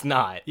you it's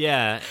not.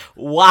 Yeah.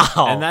 Wow.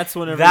 And that's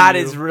whenever that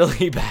is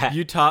really bad.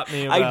 You taught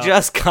me about... I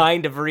just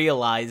kind of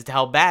realized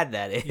how bad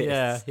that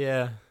is.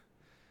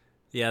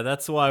 Yeah,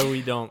 that's why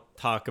we don't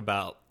talk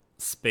about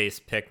space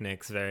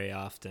picnics very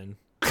often.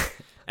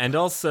 And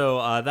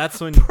also,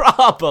 that's when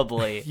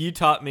Probably. you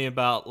taught me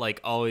about like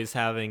always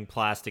having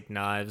plastic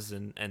knives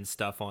and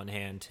stuff on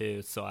hand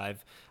too. So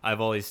I've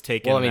always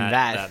taken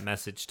that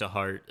message to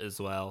heart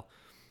as well.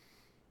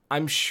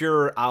 I'm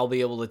sure I'll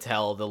be able to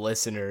tell the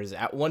listeners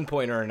at one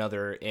point or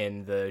another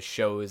in the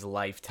show's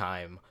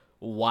lifetime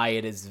why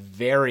it is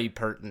very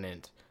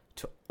pertinent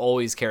to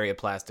always carry a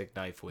plastic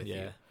knife with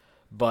you.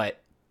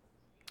 But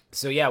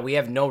so yeah, we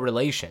have no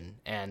relation,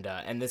 and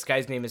this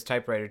guy's name is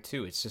Typewriter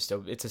too. It's just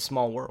it's a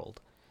small world.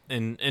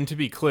 And to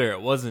be clear,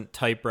 it wasn't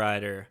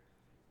Typewriter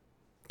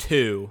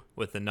 2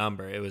 with the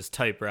number. It was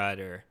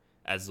Typewriter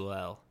as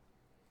well.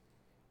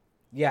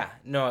 Yeah,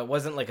 no, it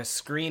wasn't like a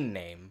screen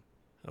name.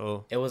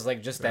 Oh, it was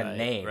like just that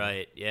name.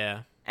 Right,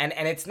 yeah. And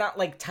it's not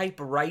like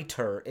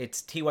typewriter,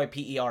 it's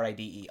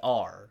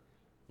Typerider,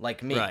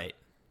 like me. Right.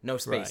 No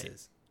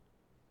spaces.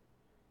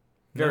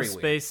 Right. Very no weird.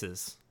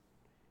 spaces.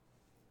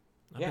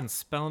 I've been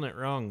spelling it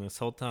wrong this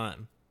whole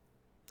time.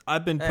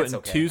 I've been That's putting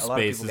okay. two A lot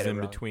of people spaces get it in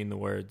wrong. between the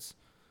words.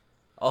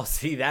 Oh,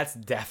 see, that's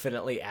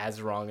definitely as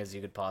wrong as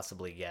you could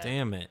possibly get.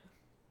 Damn it.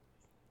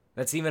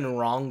 That's even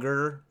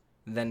wronger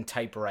than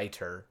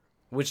typewriter,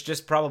 which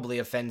just probably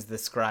offends the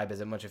scribe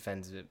as much as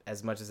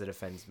it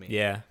offends me.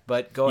 Yeah.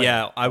 But go ahead.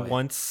 Yeah, I Go ahead.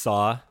 once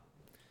saw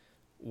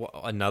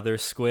another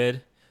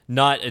squid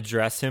not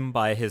address him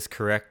by his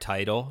correct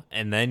title,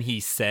 and then he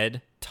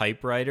said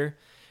typewriter,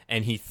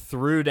 and he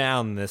threw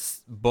down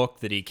this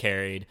book that he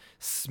carried,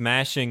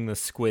 smashing the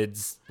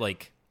squid's,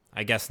 like,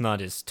 I guess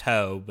not his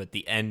toe, but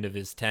the end of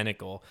his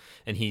tentacle.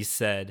 And he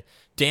said,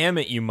 "Damn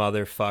it, you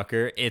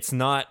motherfucker. It's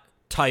not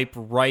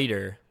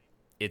typewriter.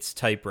 It's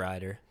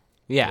typewriter."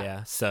 Yeah.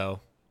 Yeah,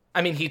 so.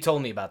 I mean, he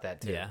told me about that,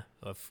 too. Yeah,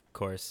 of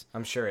course.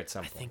 I'm sure it's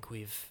something.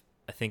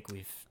 I think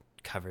we've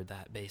covered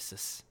that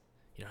basis.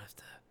 You don't have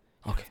to,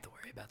 have to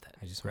worry about that.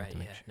 I just wanted to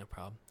make sure. No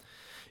problem.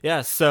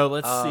 Yeah, so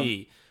let's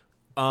see.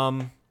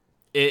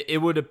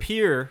 It would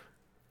appear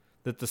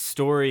that the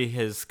story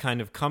has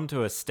kind of come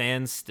to a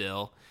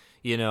standstill.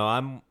 You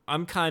know,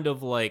 I'm kind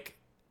of like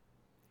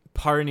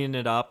partying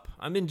it up.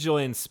 I'm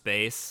enjoying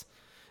space.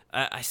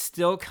 I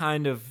still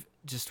kind of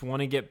just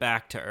want to get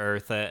back to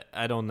Earth.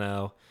 I don't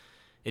know.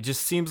 It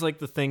just seems like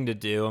the thing to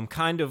do. I'm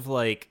kind of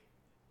like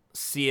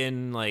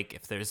seeing like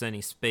if there's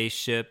any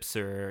spaceships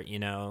or, you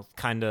know,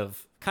 kind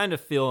of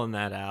feeling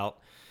that out.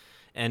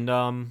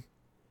 And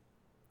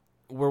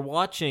we're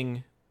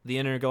watching the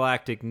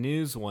intergalactic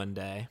news one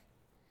day,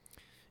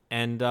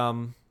 and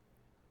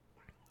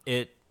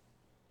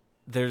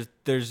there's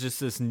just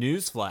this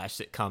news flash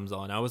that comes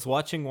on. I was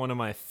watching one of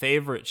my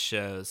favorite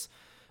shows,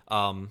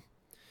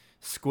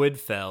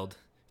 Squidfeld.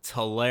 It's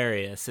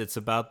hilarious. It's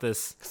about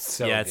this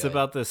it's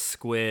about this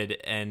squid,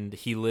 and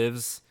he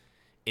lives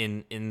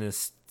in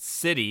this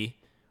city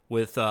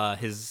with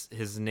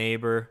his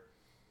neighbor.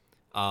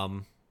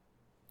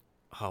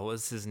 What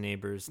was his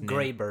neighbor's name?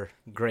 Graber.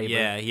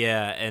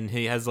 Yeah, and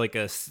he has like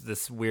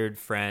this weird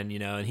friend, you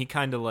know, and he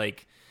kind of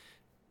like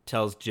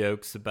tells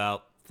jokes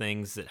about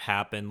things that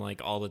happen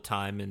like all the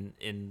time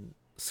in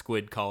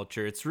squid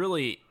culture. It's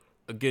really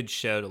a good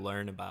show to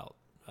learn about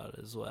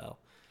as well.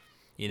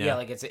 You know? Yeah,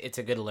 like it's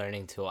a good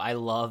learning tool. I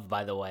love,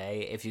 by the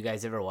way, if you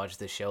guys ever watch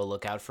the show,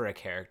 look out for a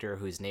character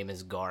whose name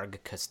is Garg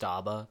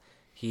Kastaba.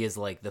 He is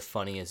like the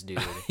funniest dude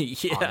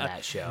on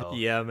that show.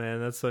 Yeah, man,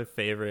 that's my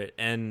favorite.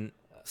 And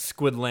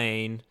Squid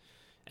Lane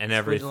and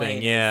everything. Squid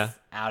Lane yeah, is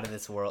out of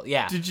this world.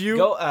 Yeah. Did you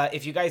go?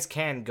 If you guys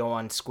can go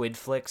on Squid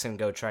Flicks and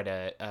go try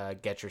to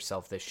get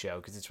yourself this show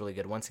because it's really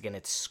good. Once again,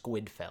 it's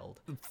Squidfeld.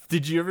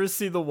 Did you ever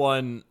see the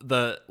one?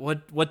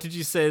 What did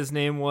you say his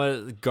name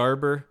was?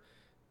 Garg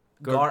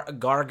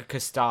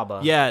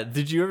Kastaba. Yeah.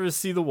 Did you ever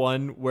see the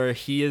one where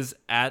he is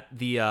at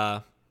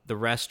the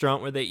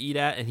restaurant where they eat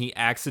at, and he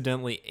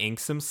accidentally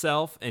inks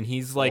himself, and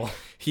he's like,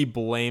 he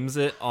blames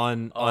it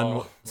on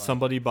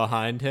somebody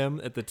behind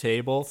him at the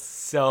table.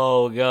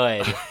 So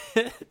good.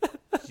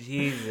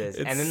 Jesus.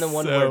 And then the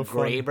one so where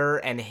funny.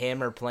 Graber and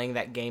him are playing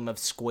that game of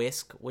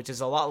Squisk, which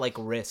is a lot like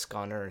Risk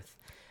on Earth.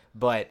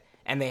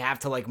 And they have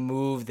to like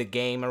move the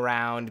game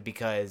around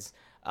because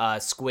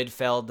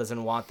Squidfeld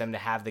doesn't want them to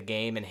have the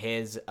game in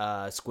his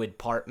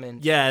Squidpartment.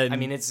 Yeah. I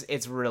mean,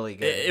 it's really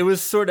good. It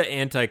was sort of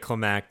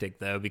anticlimactic,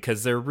 though,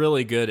 because they're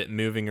really good at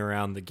moving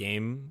around the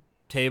game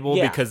table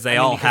because they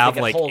all have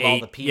like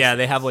 8. Yeah,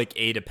 they have like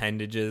 8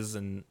 appendages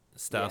and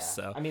stuff. Yeah.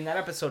 So I mean, that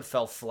episode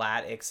fell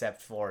flat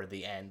except for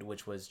the end,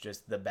 which was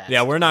just the best.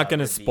 yeah, we're not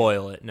going to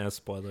spoil it. No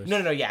spoilers. No.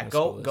 Yeah,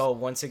 spoilers. go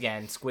once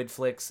again.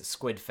 Squidflix,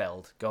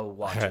 Squidfeld. Go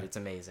watch it. It's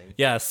amazing.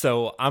 Yeah,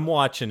 so I'm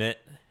watching it,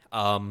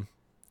 and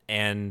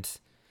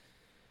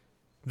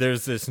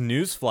there's this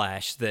news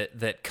flash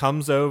that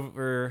comes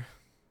over,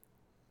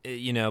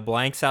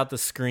 blanks out the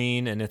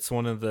screen, and it's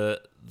one of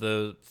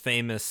the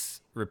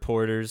famous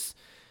reporters.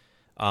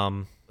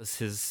 I'm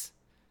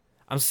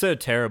so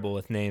terrible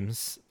with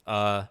names.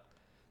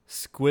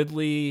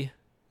 Squidly.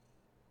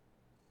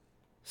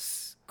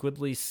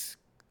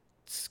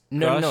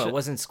 No, it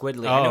wasn't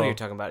Squidly. I know what you're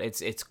talking about.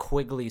 It's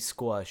Quiggly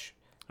Squash.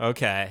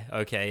 Okay.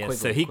 Yeah. Quiggly,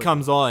 So he Quiggly.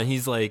 comes on.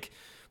 He's like,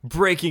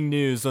 breaking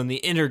news on the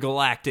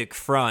intergalactic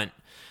front.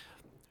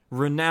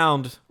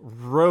 Renowned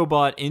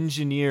robot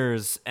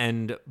engineers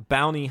and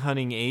bounty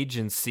hunting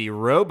agency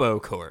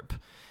RoboCorp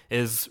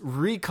is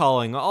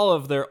recalling all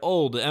of their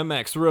old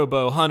MX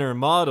Robo Hunter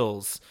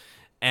models,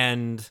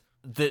 and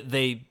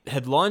they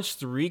had launched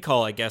the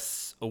recall, I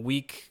guess, a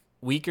week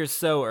or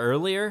so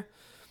earlier,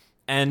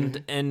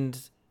 and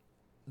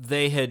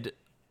they had,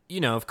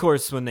 of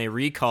course, when they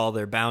recall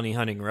their bounty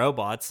hunting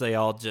robots, they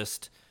all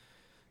just,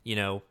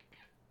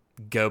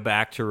 go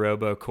back to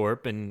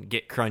RoboCorp and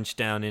get crunched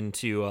down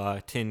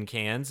into tin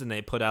cans, and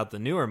they put out the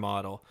newer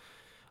model.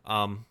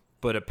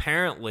 But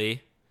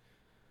apparently,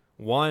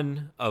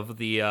 one of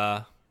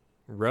the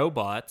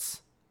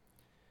robots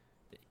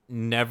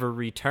never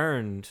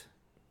returned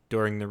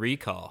during the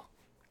recall.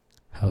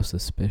 How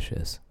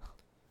suspicious.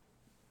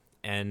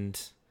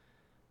 And,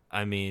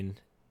 I mean,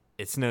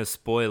 it's no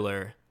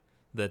spoiler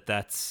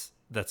that's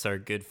our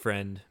good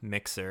friend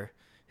Mixer,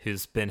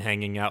 who's been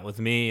hanging out with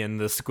me and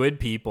the Squid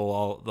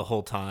people the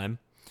whole time.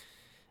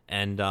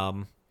 And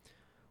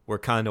we're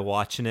kind of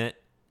watching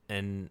it,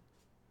 and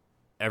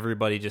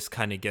everybody just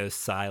kind of goes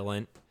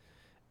silent.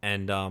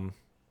 And,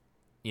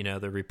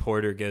 the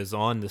reporter goes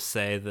on to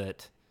say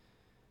that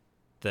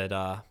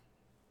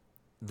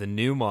the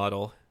new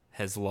model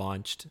has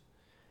launched,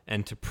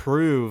 and to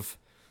prove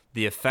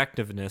the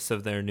effectiveness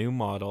of their new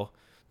model,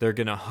 they're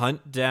going to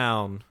hunt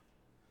down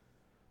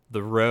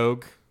the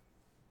rogue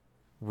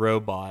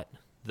robot,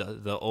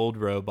 the old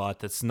robot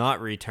that's not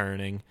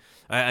returning.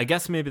 I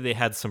guess maybe they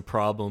had some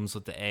problems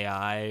with the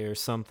AI or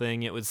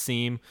something, it would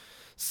seem.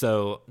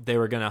 So they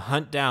were going to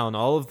hunt down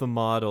all of the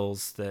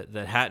models that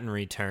hadn't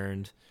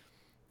returned,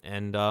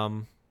 and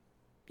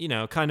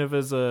kind of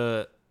as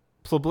a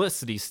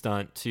publicity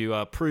stunt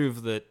to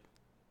prove that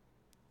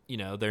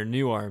their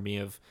new army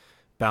of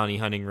bounty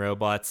hunting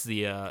robots,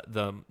 the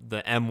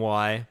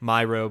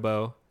My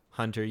Robo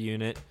Hunter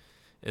unit,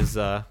 is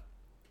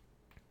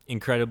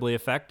incredibly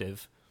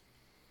effective.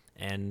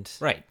 And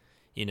right,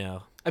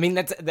 I mean,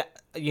 that's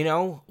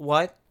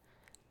what,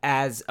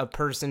 as a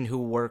person who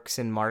works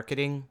in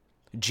marketing,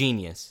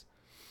 genius,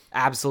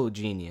 absolute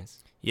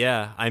genius.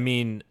 Yeah, I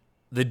mean,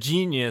 the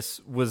genius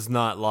was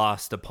not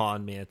lost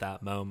upon me at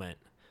that moment.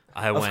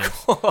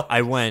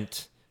 I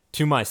went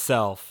to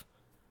myself,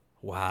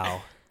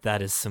 wow,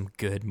 that is some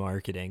good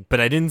marketing. But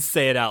I didn't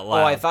say it out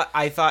loud. Oh,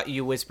 I thought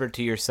you whispered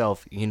to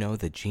yourself,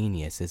 the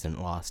genius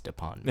isn't lost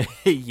upon me.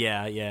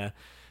 Yeah.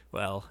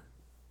 Well,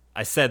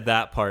 I said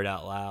that part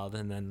out loud,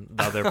 and then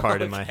the other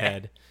part in my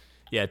head.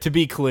 Yeah, to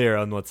be clear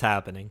on what's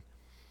happening.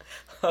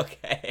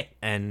 Okay.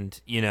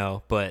 And,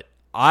 but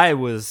I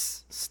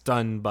was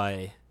stunned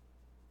by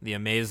the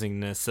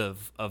amazingness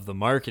of the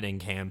marketing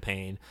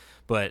campaign,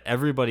 but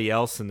everybody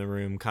else in the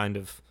room kind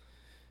of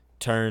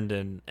turned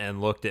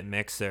and looked at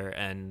Mixer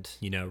and,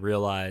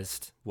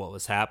 realized what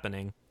was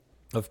happening.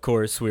 Of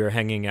course, we were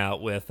hanging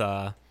out with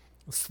the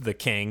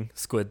king,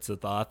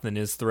 Squidzathoth, in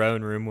his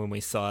throne room when we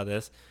saw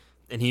this,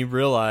 and he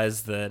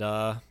realized that,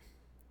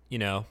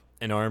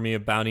 an army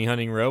of bounty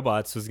hunting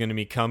robots was going to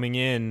be coming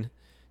in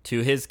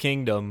to his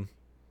kingdom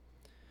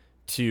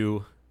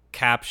to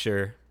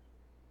capture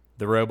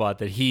the robot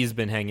that he's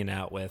been hanging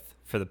out with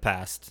for the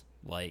past,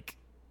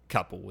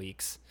 couple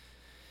weeks.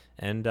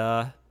 And,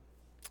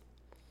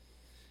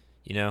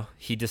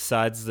 he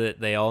decides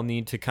that they all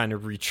need to kind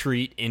of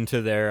retreat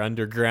into their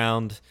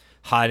underground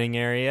hiding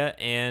area,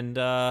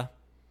 and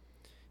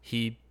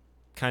he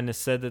kind of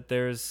said that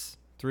there's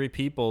 3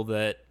 people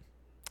that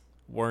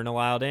weren't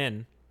allowed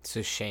in. It's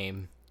a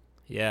shame.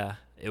 Yeah,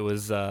 it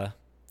was. Do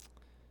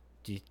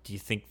you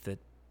think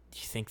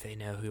they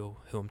know who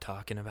I'm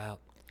talking about?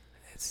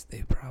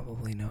 They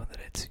probably know that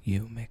it's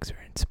you, Mixer,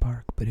 and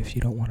Spark, but if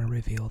you don't want to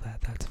reveal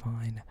that, that's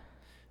fine.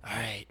 All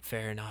right,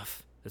 fair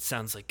enough. That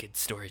sounds like good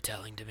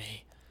storytelling to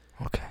me.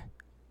 Okay.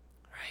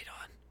 Right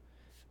on.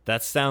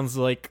 That sounds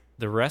like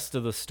the rest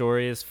of the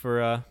story is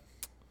for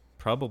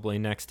probably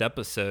next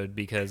episode,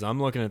 because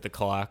I'm looking at the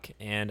clock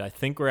and I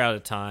think we're out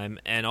of time.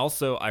 And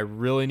also, I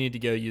really need to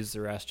go use the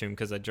restroom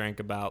because I drank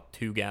about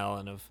 2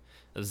 gallons of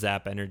a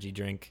Zap energy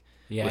drink.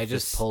 Yeah, I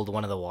just pulled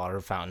one of the water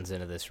fountains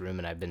into this room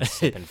and I've been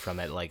sipping from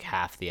it like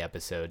half the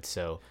episode.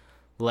 So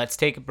let's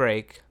take a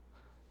break,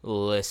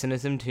 listen to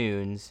some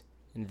tunes,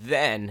 and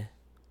then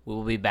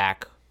we'll be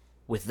back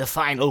with the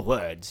final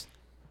words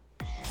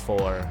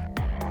for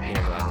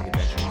Intergalactic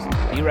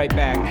Adventures. Be right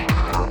back.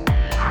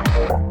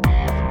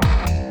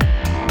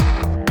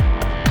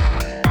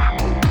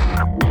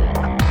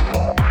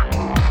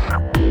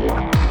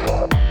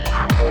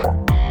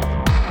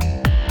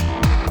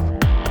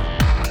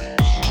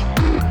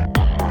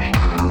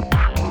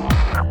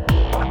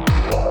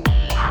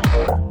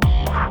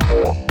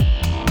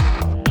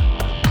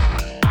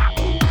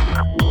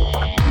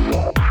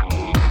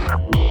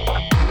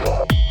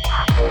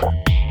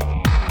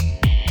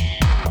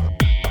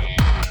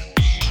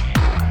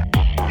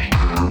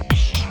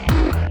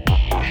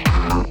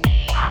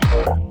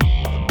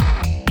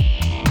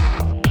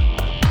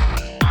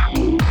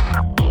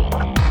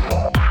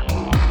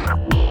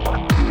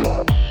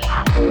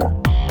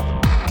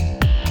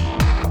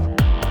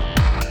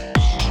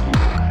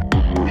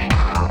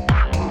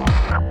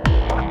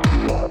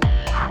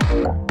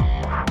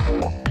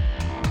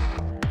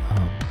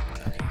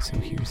 So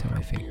here's how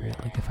I figure it.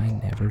 Like, if I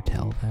never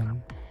tell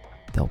them,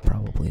 they'll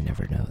probably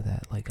never know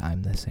that, like,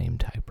 I'm the same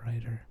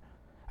typewriter.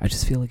 I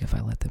just feel like if I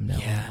let them know,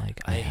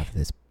 I have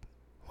this...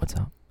 What's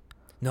up?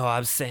 No, I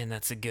was saying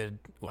that's a good...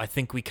 I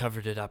think we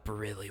covered it up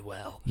really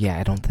well. Yeah,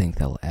 I don't think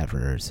they'll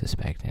ever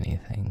suspect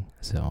anything,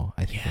 so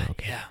I think we're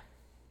okay.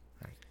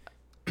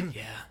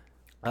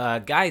 Yeah.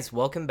 Guys,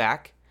 welcome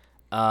back.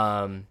 Hey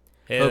hope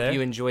there.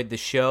 you enjoyed the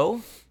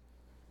show.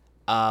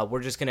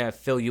 We're just going to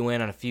fill you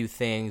in on a few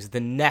things,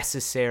 the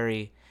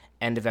necessary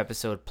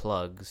end-of-episode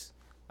plugs.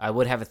 I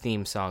would have a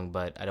theme song,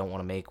 but I don't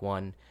want to make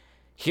one.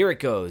 Here it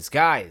goes.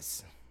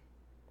 Guys,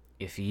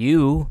 if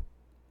you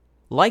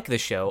like the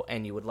show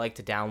and you would like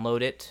to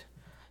download it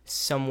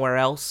somewhere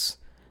else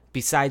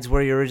besides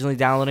where you're originally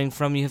downloading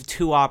from, you have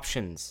 2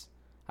 options.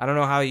 I don't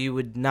know how you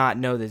would not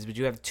know this, but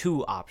you have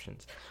 2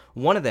 options.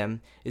 One of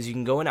them is you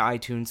can go into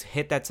iTunes,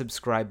 hit that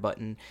subscribe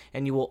button,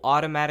 and you will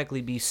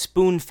automatically be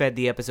spoon-fed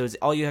the episodes.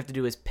 All you have to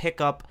do is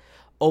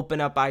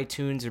open up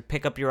iTunes or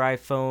pick up your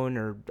iPhone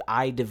or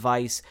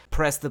iDevice,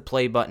 press the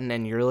play button,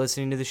 and you're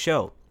listening to the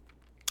show.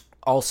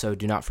 Also,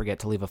 do not forget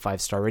to leave a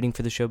 5-star rating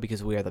for the show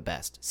because we are the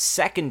best.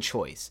 Second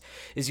choice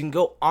is you can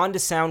go onto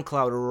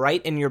SoundCloud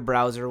right in your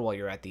browser while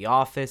you're at the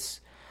office,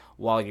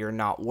 while you're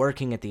not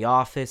working at the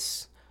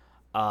office,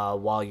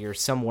 while you're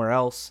somewhere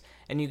else,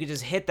 and you can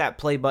just hit that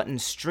play button,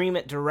 stream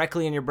it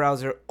directly in your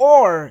browser,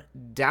 or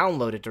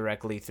download it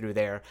directly through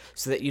there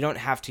so that you don't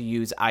have to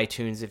use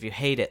iTunes if you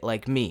hate it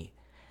like me.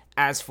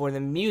 As for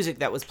the music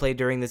that was played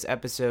during this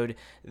episode,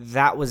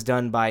 that was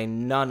done by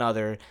none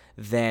other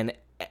than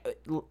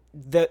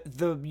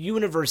the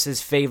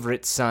universe's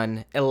favorite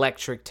son,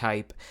 Electric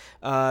Type.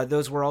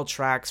 Those were all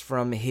tracks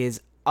from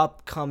his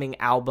upcoming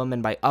album,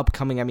 and by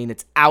upcoming I mean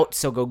it's out,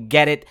 so go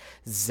get it,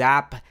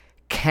 Zap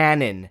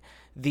Cannon.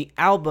 The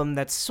album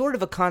that's sort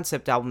of a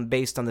concept album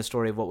based on the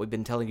story of what we've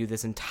been telling you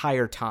this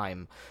entire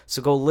time.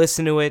 So go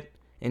listen to it,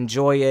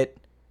 enjoy it,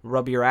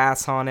 rub your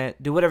ass on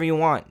it, do whatever you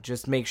want.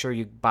 Just make sure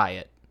you buy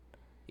it.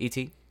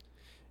 E.T.?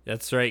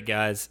 That's right,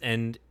 guys.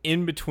 And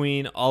in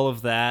between all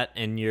of that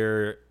and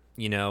your,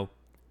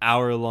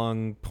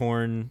 hour-long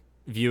porn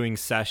viewing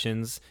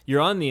sessions,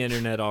 you're on the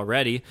internet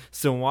already,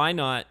 so why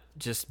not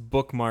just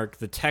bookmark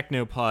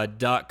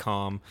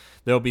thetechnopod.com.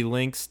 There'll be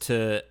links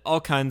to all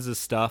kinds of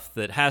stuff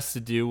that has to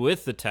do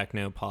with the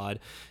Technopod.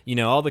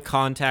 All the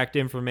contact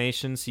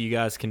information so you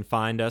guys can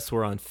find us.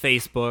 We're on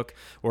Facebook.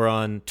 We're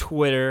on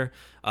Twitter.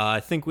 I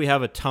think we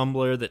have a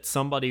Tumblr that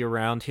somebody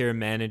around here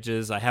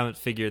manages. I haven't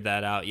figured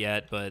that out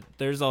yet, but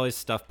there's always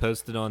stuff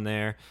posted on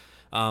there.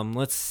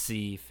 Let's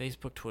see.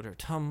 Facebook, Twitter,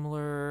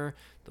 Tumblr,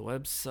 the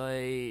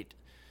website.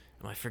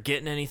 Am I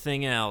forgetting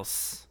anything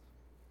else?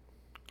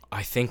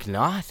 I think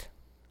not.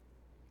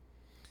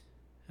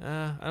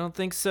 I don't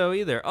think so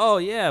either. Oh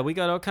yeah, we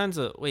got all kinds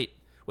of. Wait,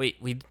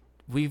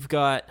 we've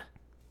got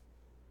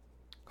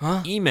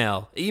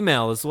email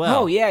as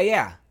well. Oh yeah.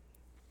 Yeah,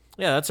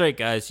 that's right,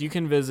 guys. You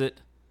can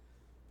visit.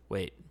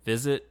 You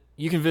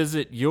can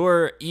visit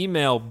your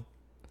email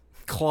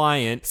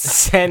client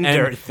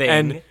sender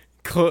and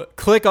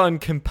click on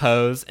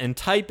compose and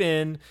type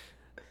in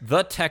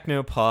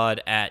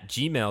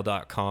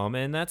thetechnopod@gmail.com,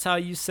 and that's how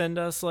you send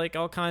us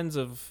all kinds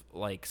of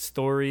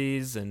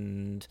stories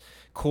and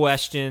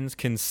questions,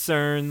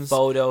 concerns,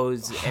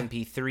 photos,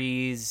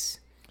 MP3s.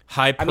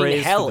 high praise. I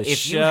mean, hell, for the if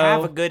show. you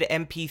have a good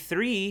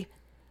MP3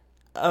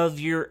 of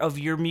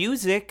your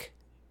music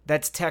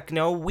that's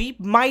techno, we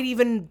might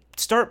even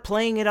start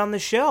playing it on the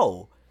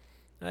show.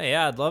 Oh,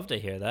 yeah, I'd love to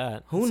hear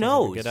that. Who That sounds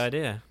knows? like a good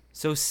idea.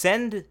 So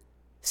send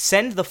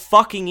the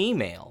fucking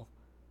email.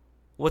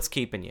 What's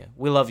keeping you?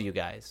 We love you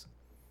guys.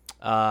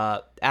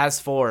 As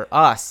for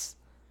us,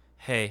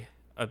 Hey,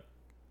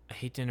 I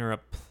hate to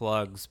interrupt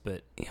plugs,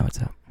 but Yeah,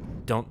 what's up?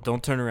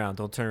 don't turn around.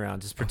 Don't turn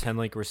around. Just pretend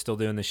like we're still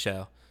doing the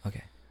show.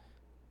 Okay.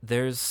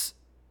 There's,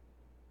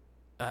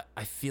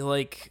 I feel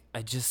like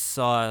I just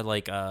saw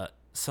like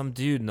some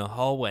dude in the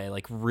hallway,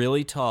 like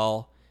really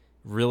tall,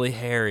 really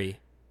hairy,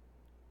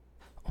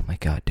 Oh my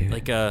god, dude.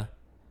 like don't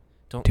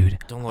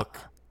look.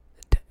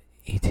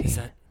 E.T. Is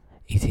that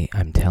E.T.,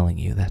 I'm telling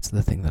you, that's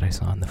the thing that I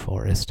saw in the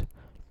forest.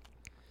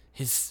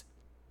 his?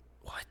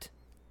 What?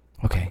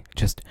 Okay,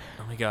 just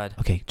Oh my god!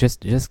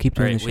 just keep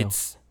All doing right, the show.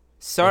 it's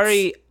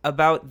sorry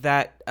about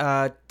that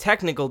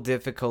technical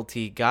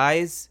difficulty,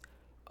 guys.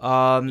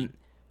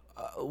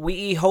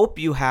 We hope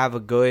you have a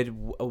good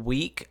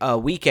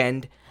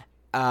weekend.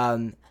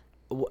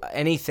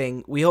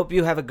 Anything. We hope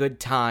you have a good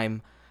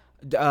time.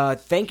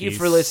 Thank you he's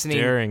for listening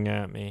staring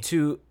at me.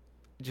 to.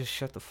 Just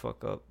shut the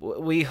fuck up.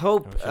 We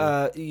hope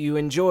you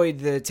enjoyed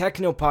the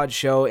Technopod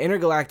show,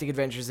 Intergalactic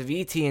Adventures of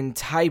E.T. and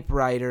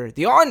Typewriter,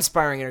 the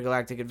awe-inspiring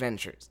Intergalactic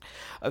Adventures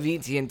of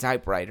E.T. and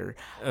Typewriter.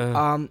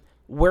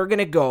 We're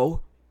gonna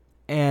go,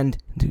 and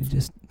Dude,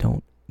 just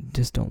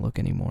don't look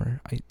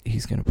anymore.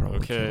 He's gonna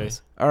probably kill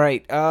us. all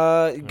right,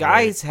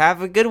 guys,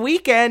 have a good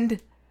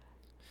weekend.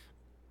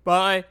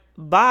 Bye.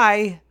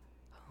 Bye.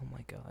 Oh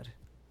my god.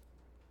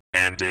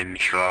 Ending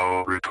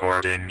show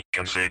recording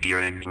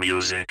configuring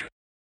music.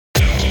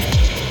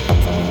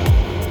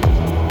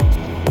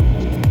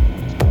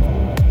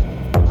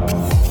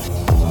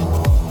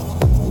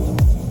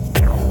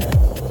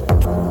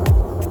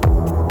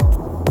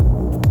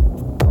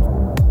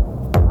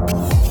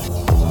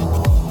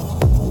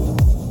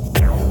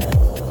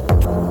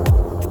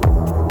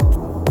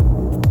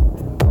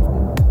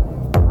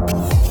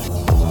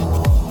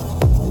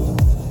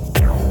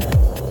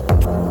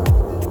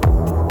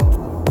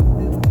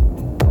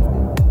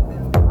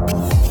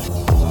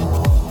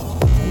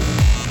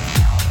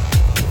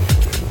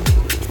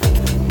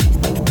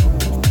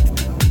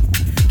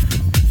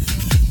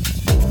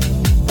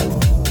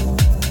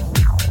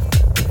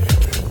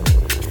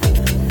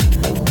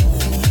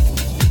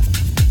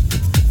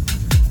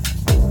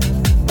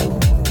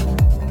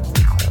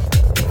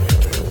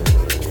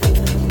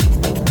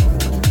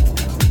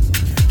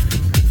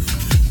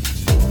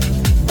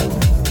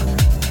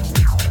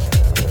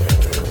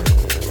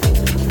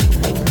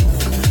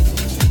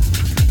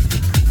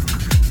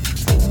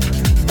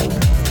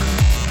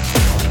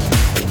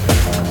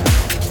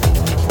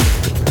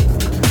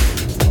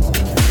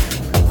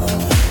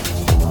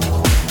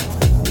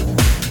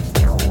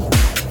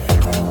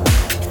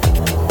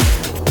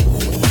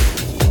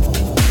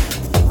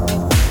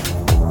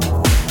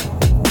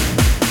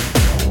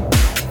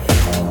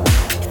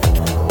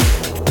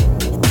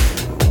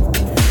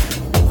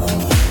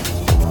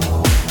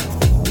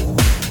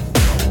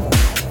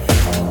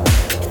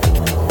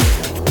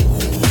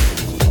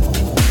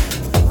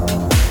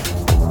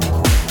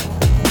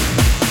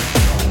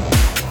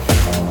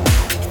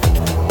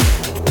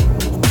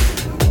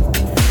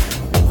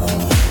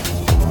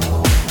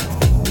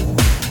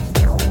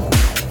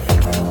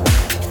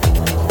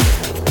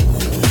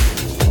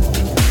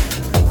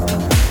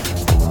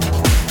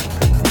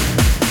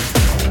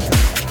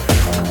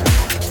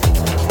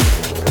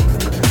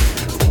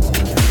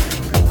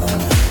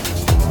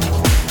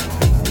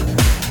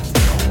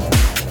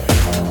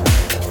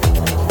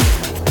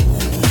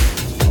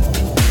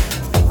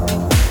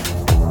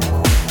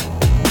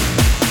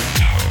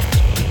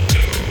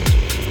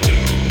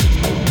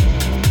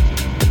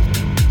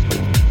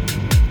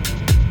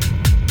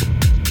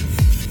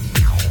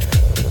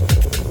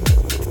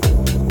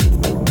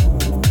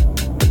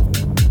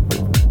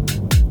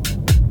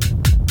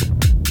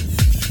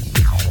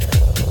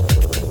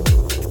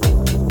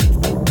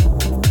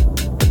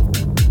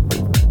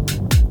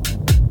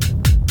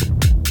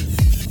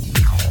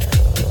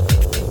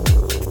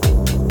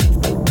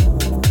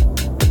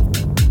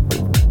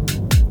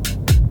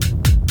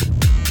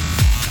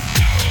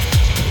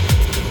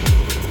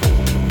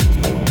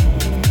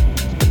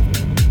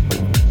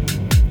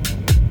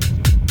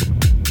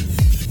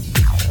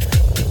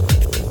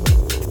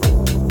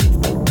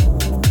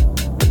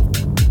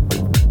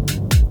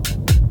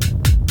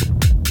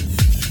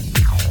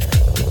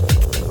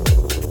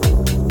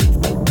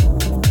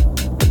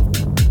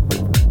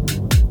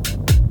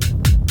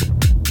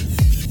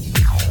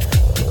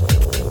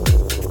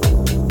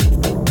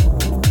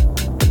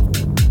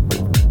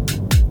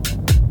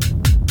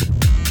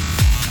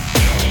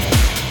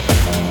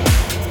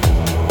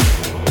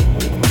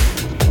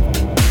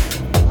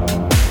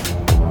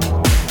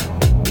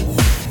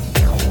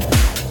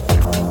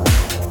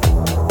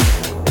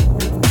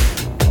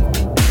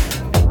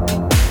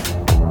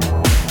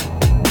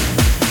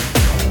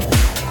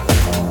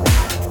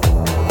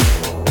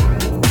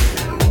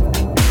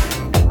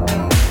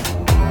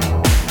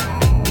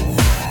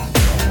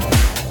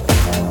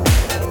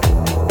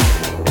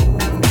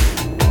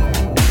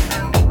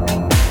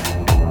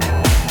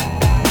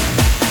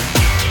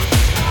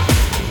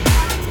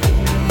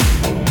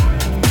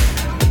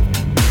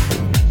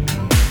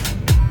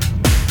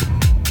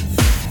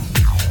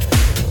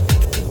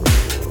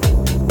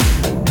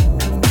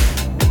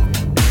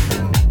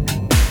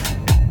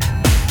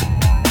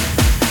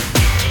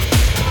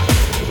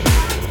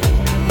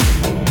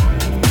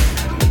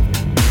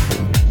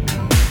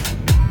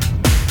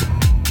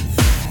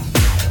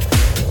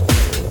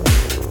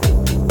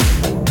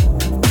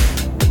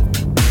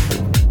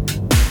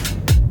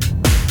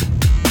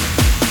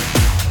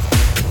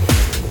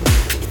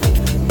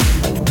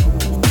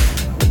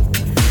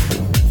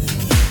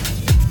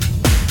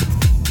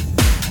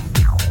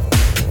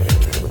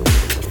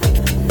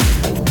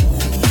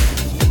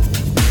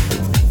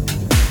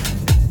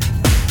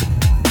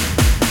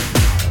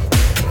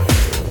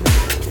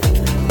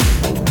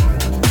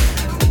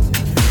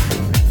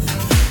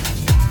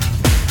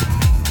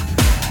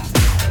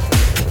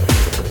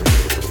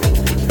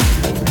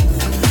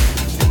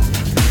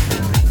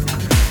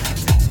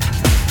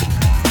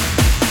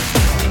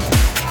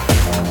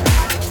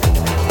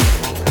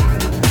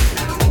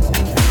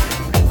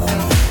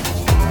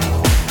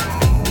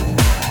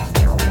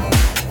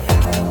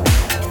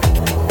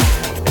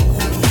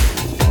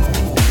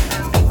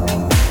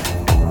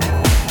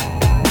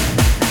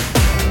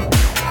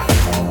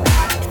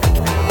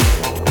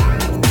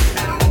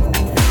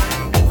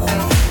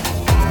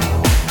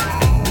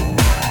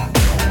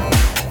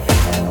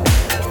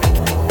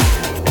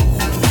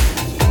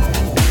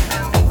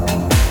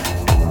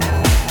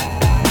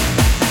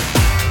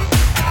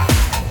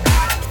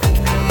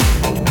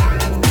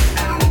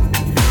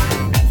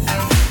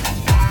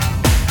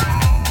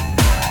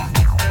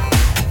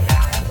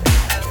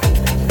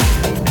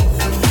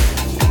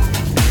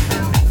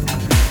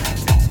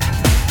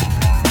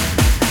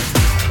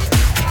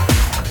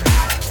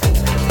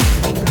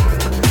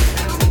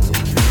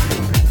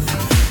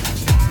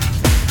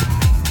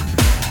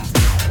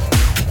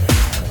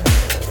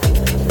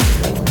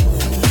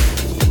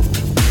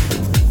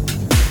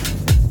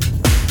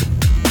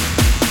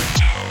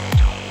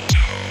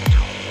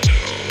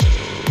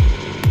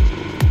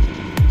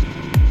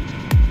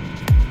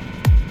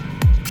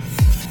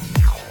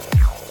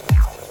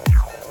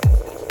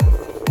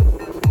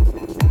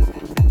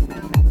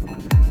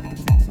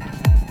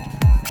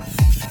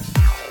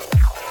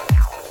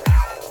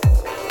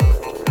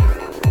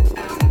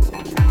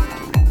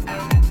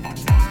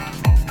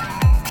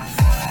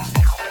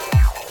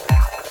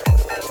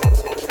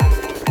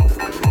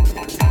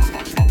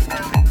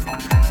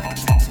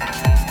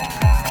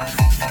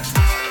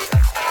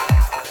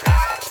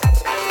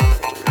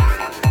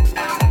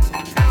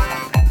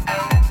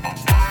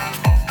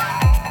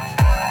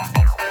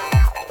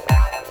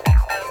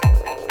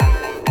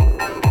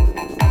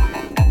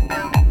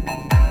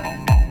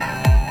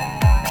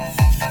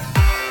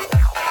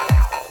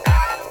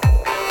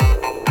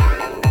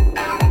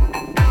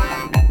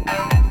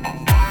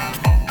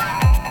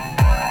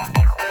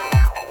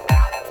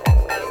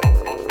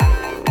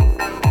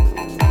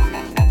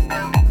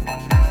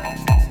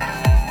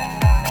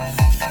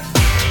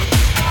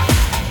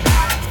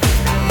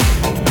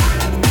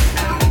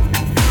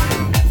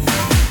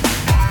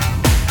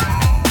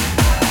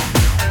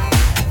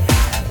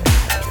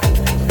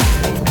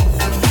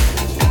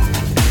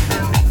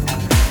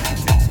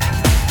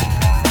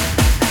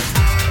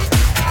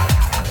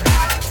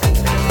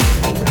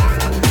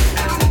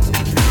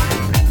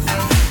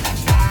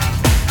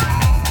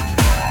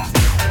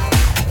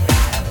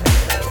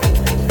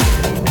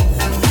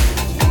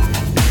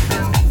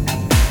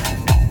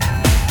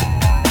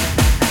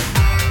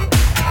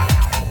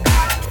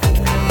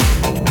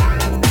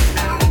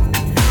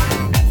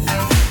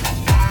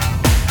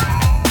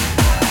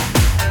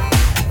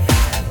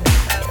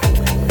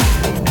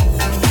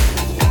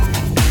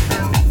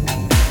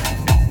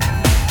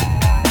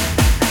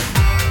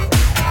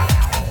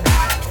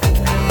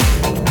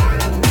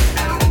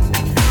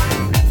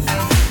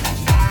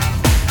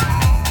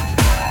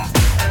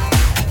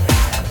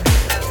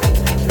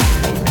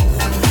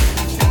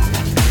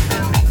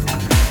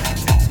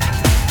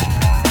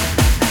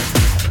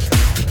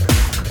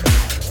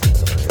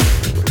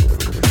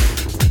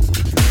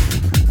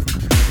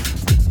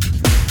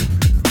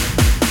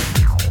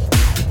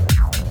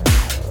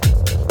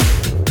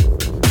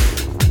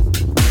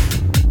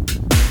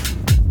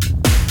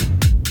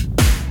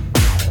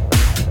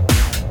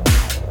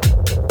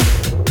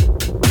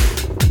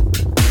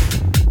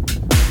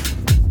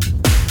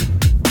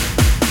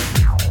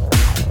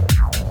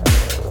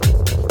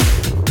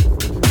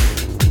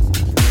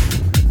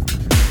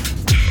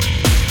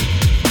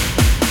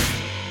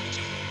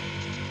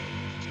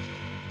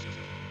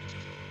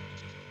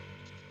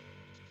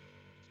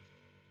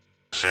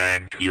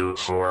 Thank you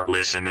for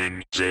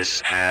listening.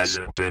 This has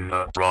been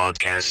a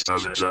broadcast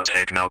of the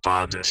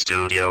Technopod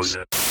Studios.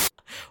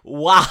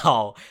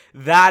 Wow,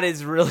 that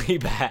is really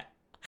bad.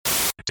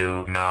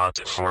 Do not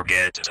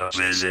forget to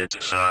visit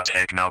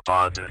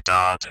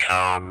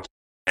thetechnopod.com.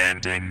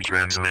 Ending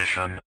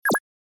transmission.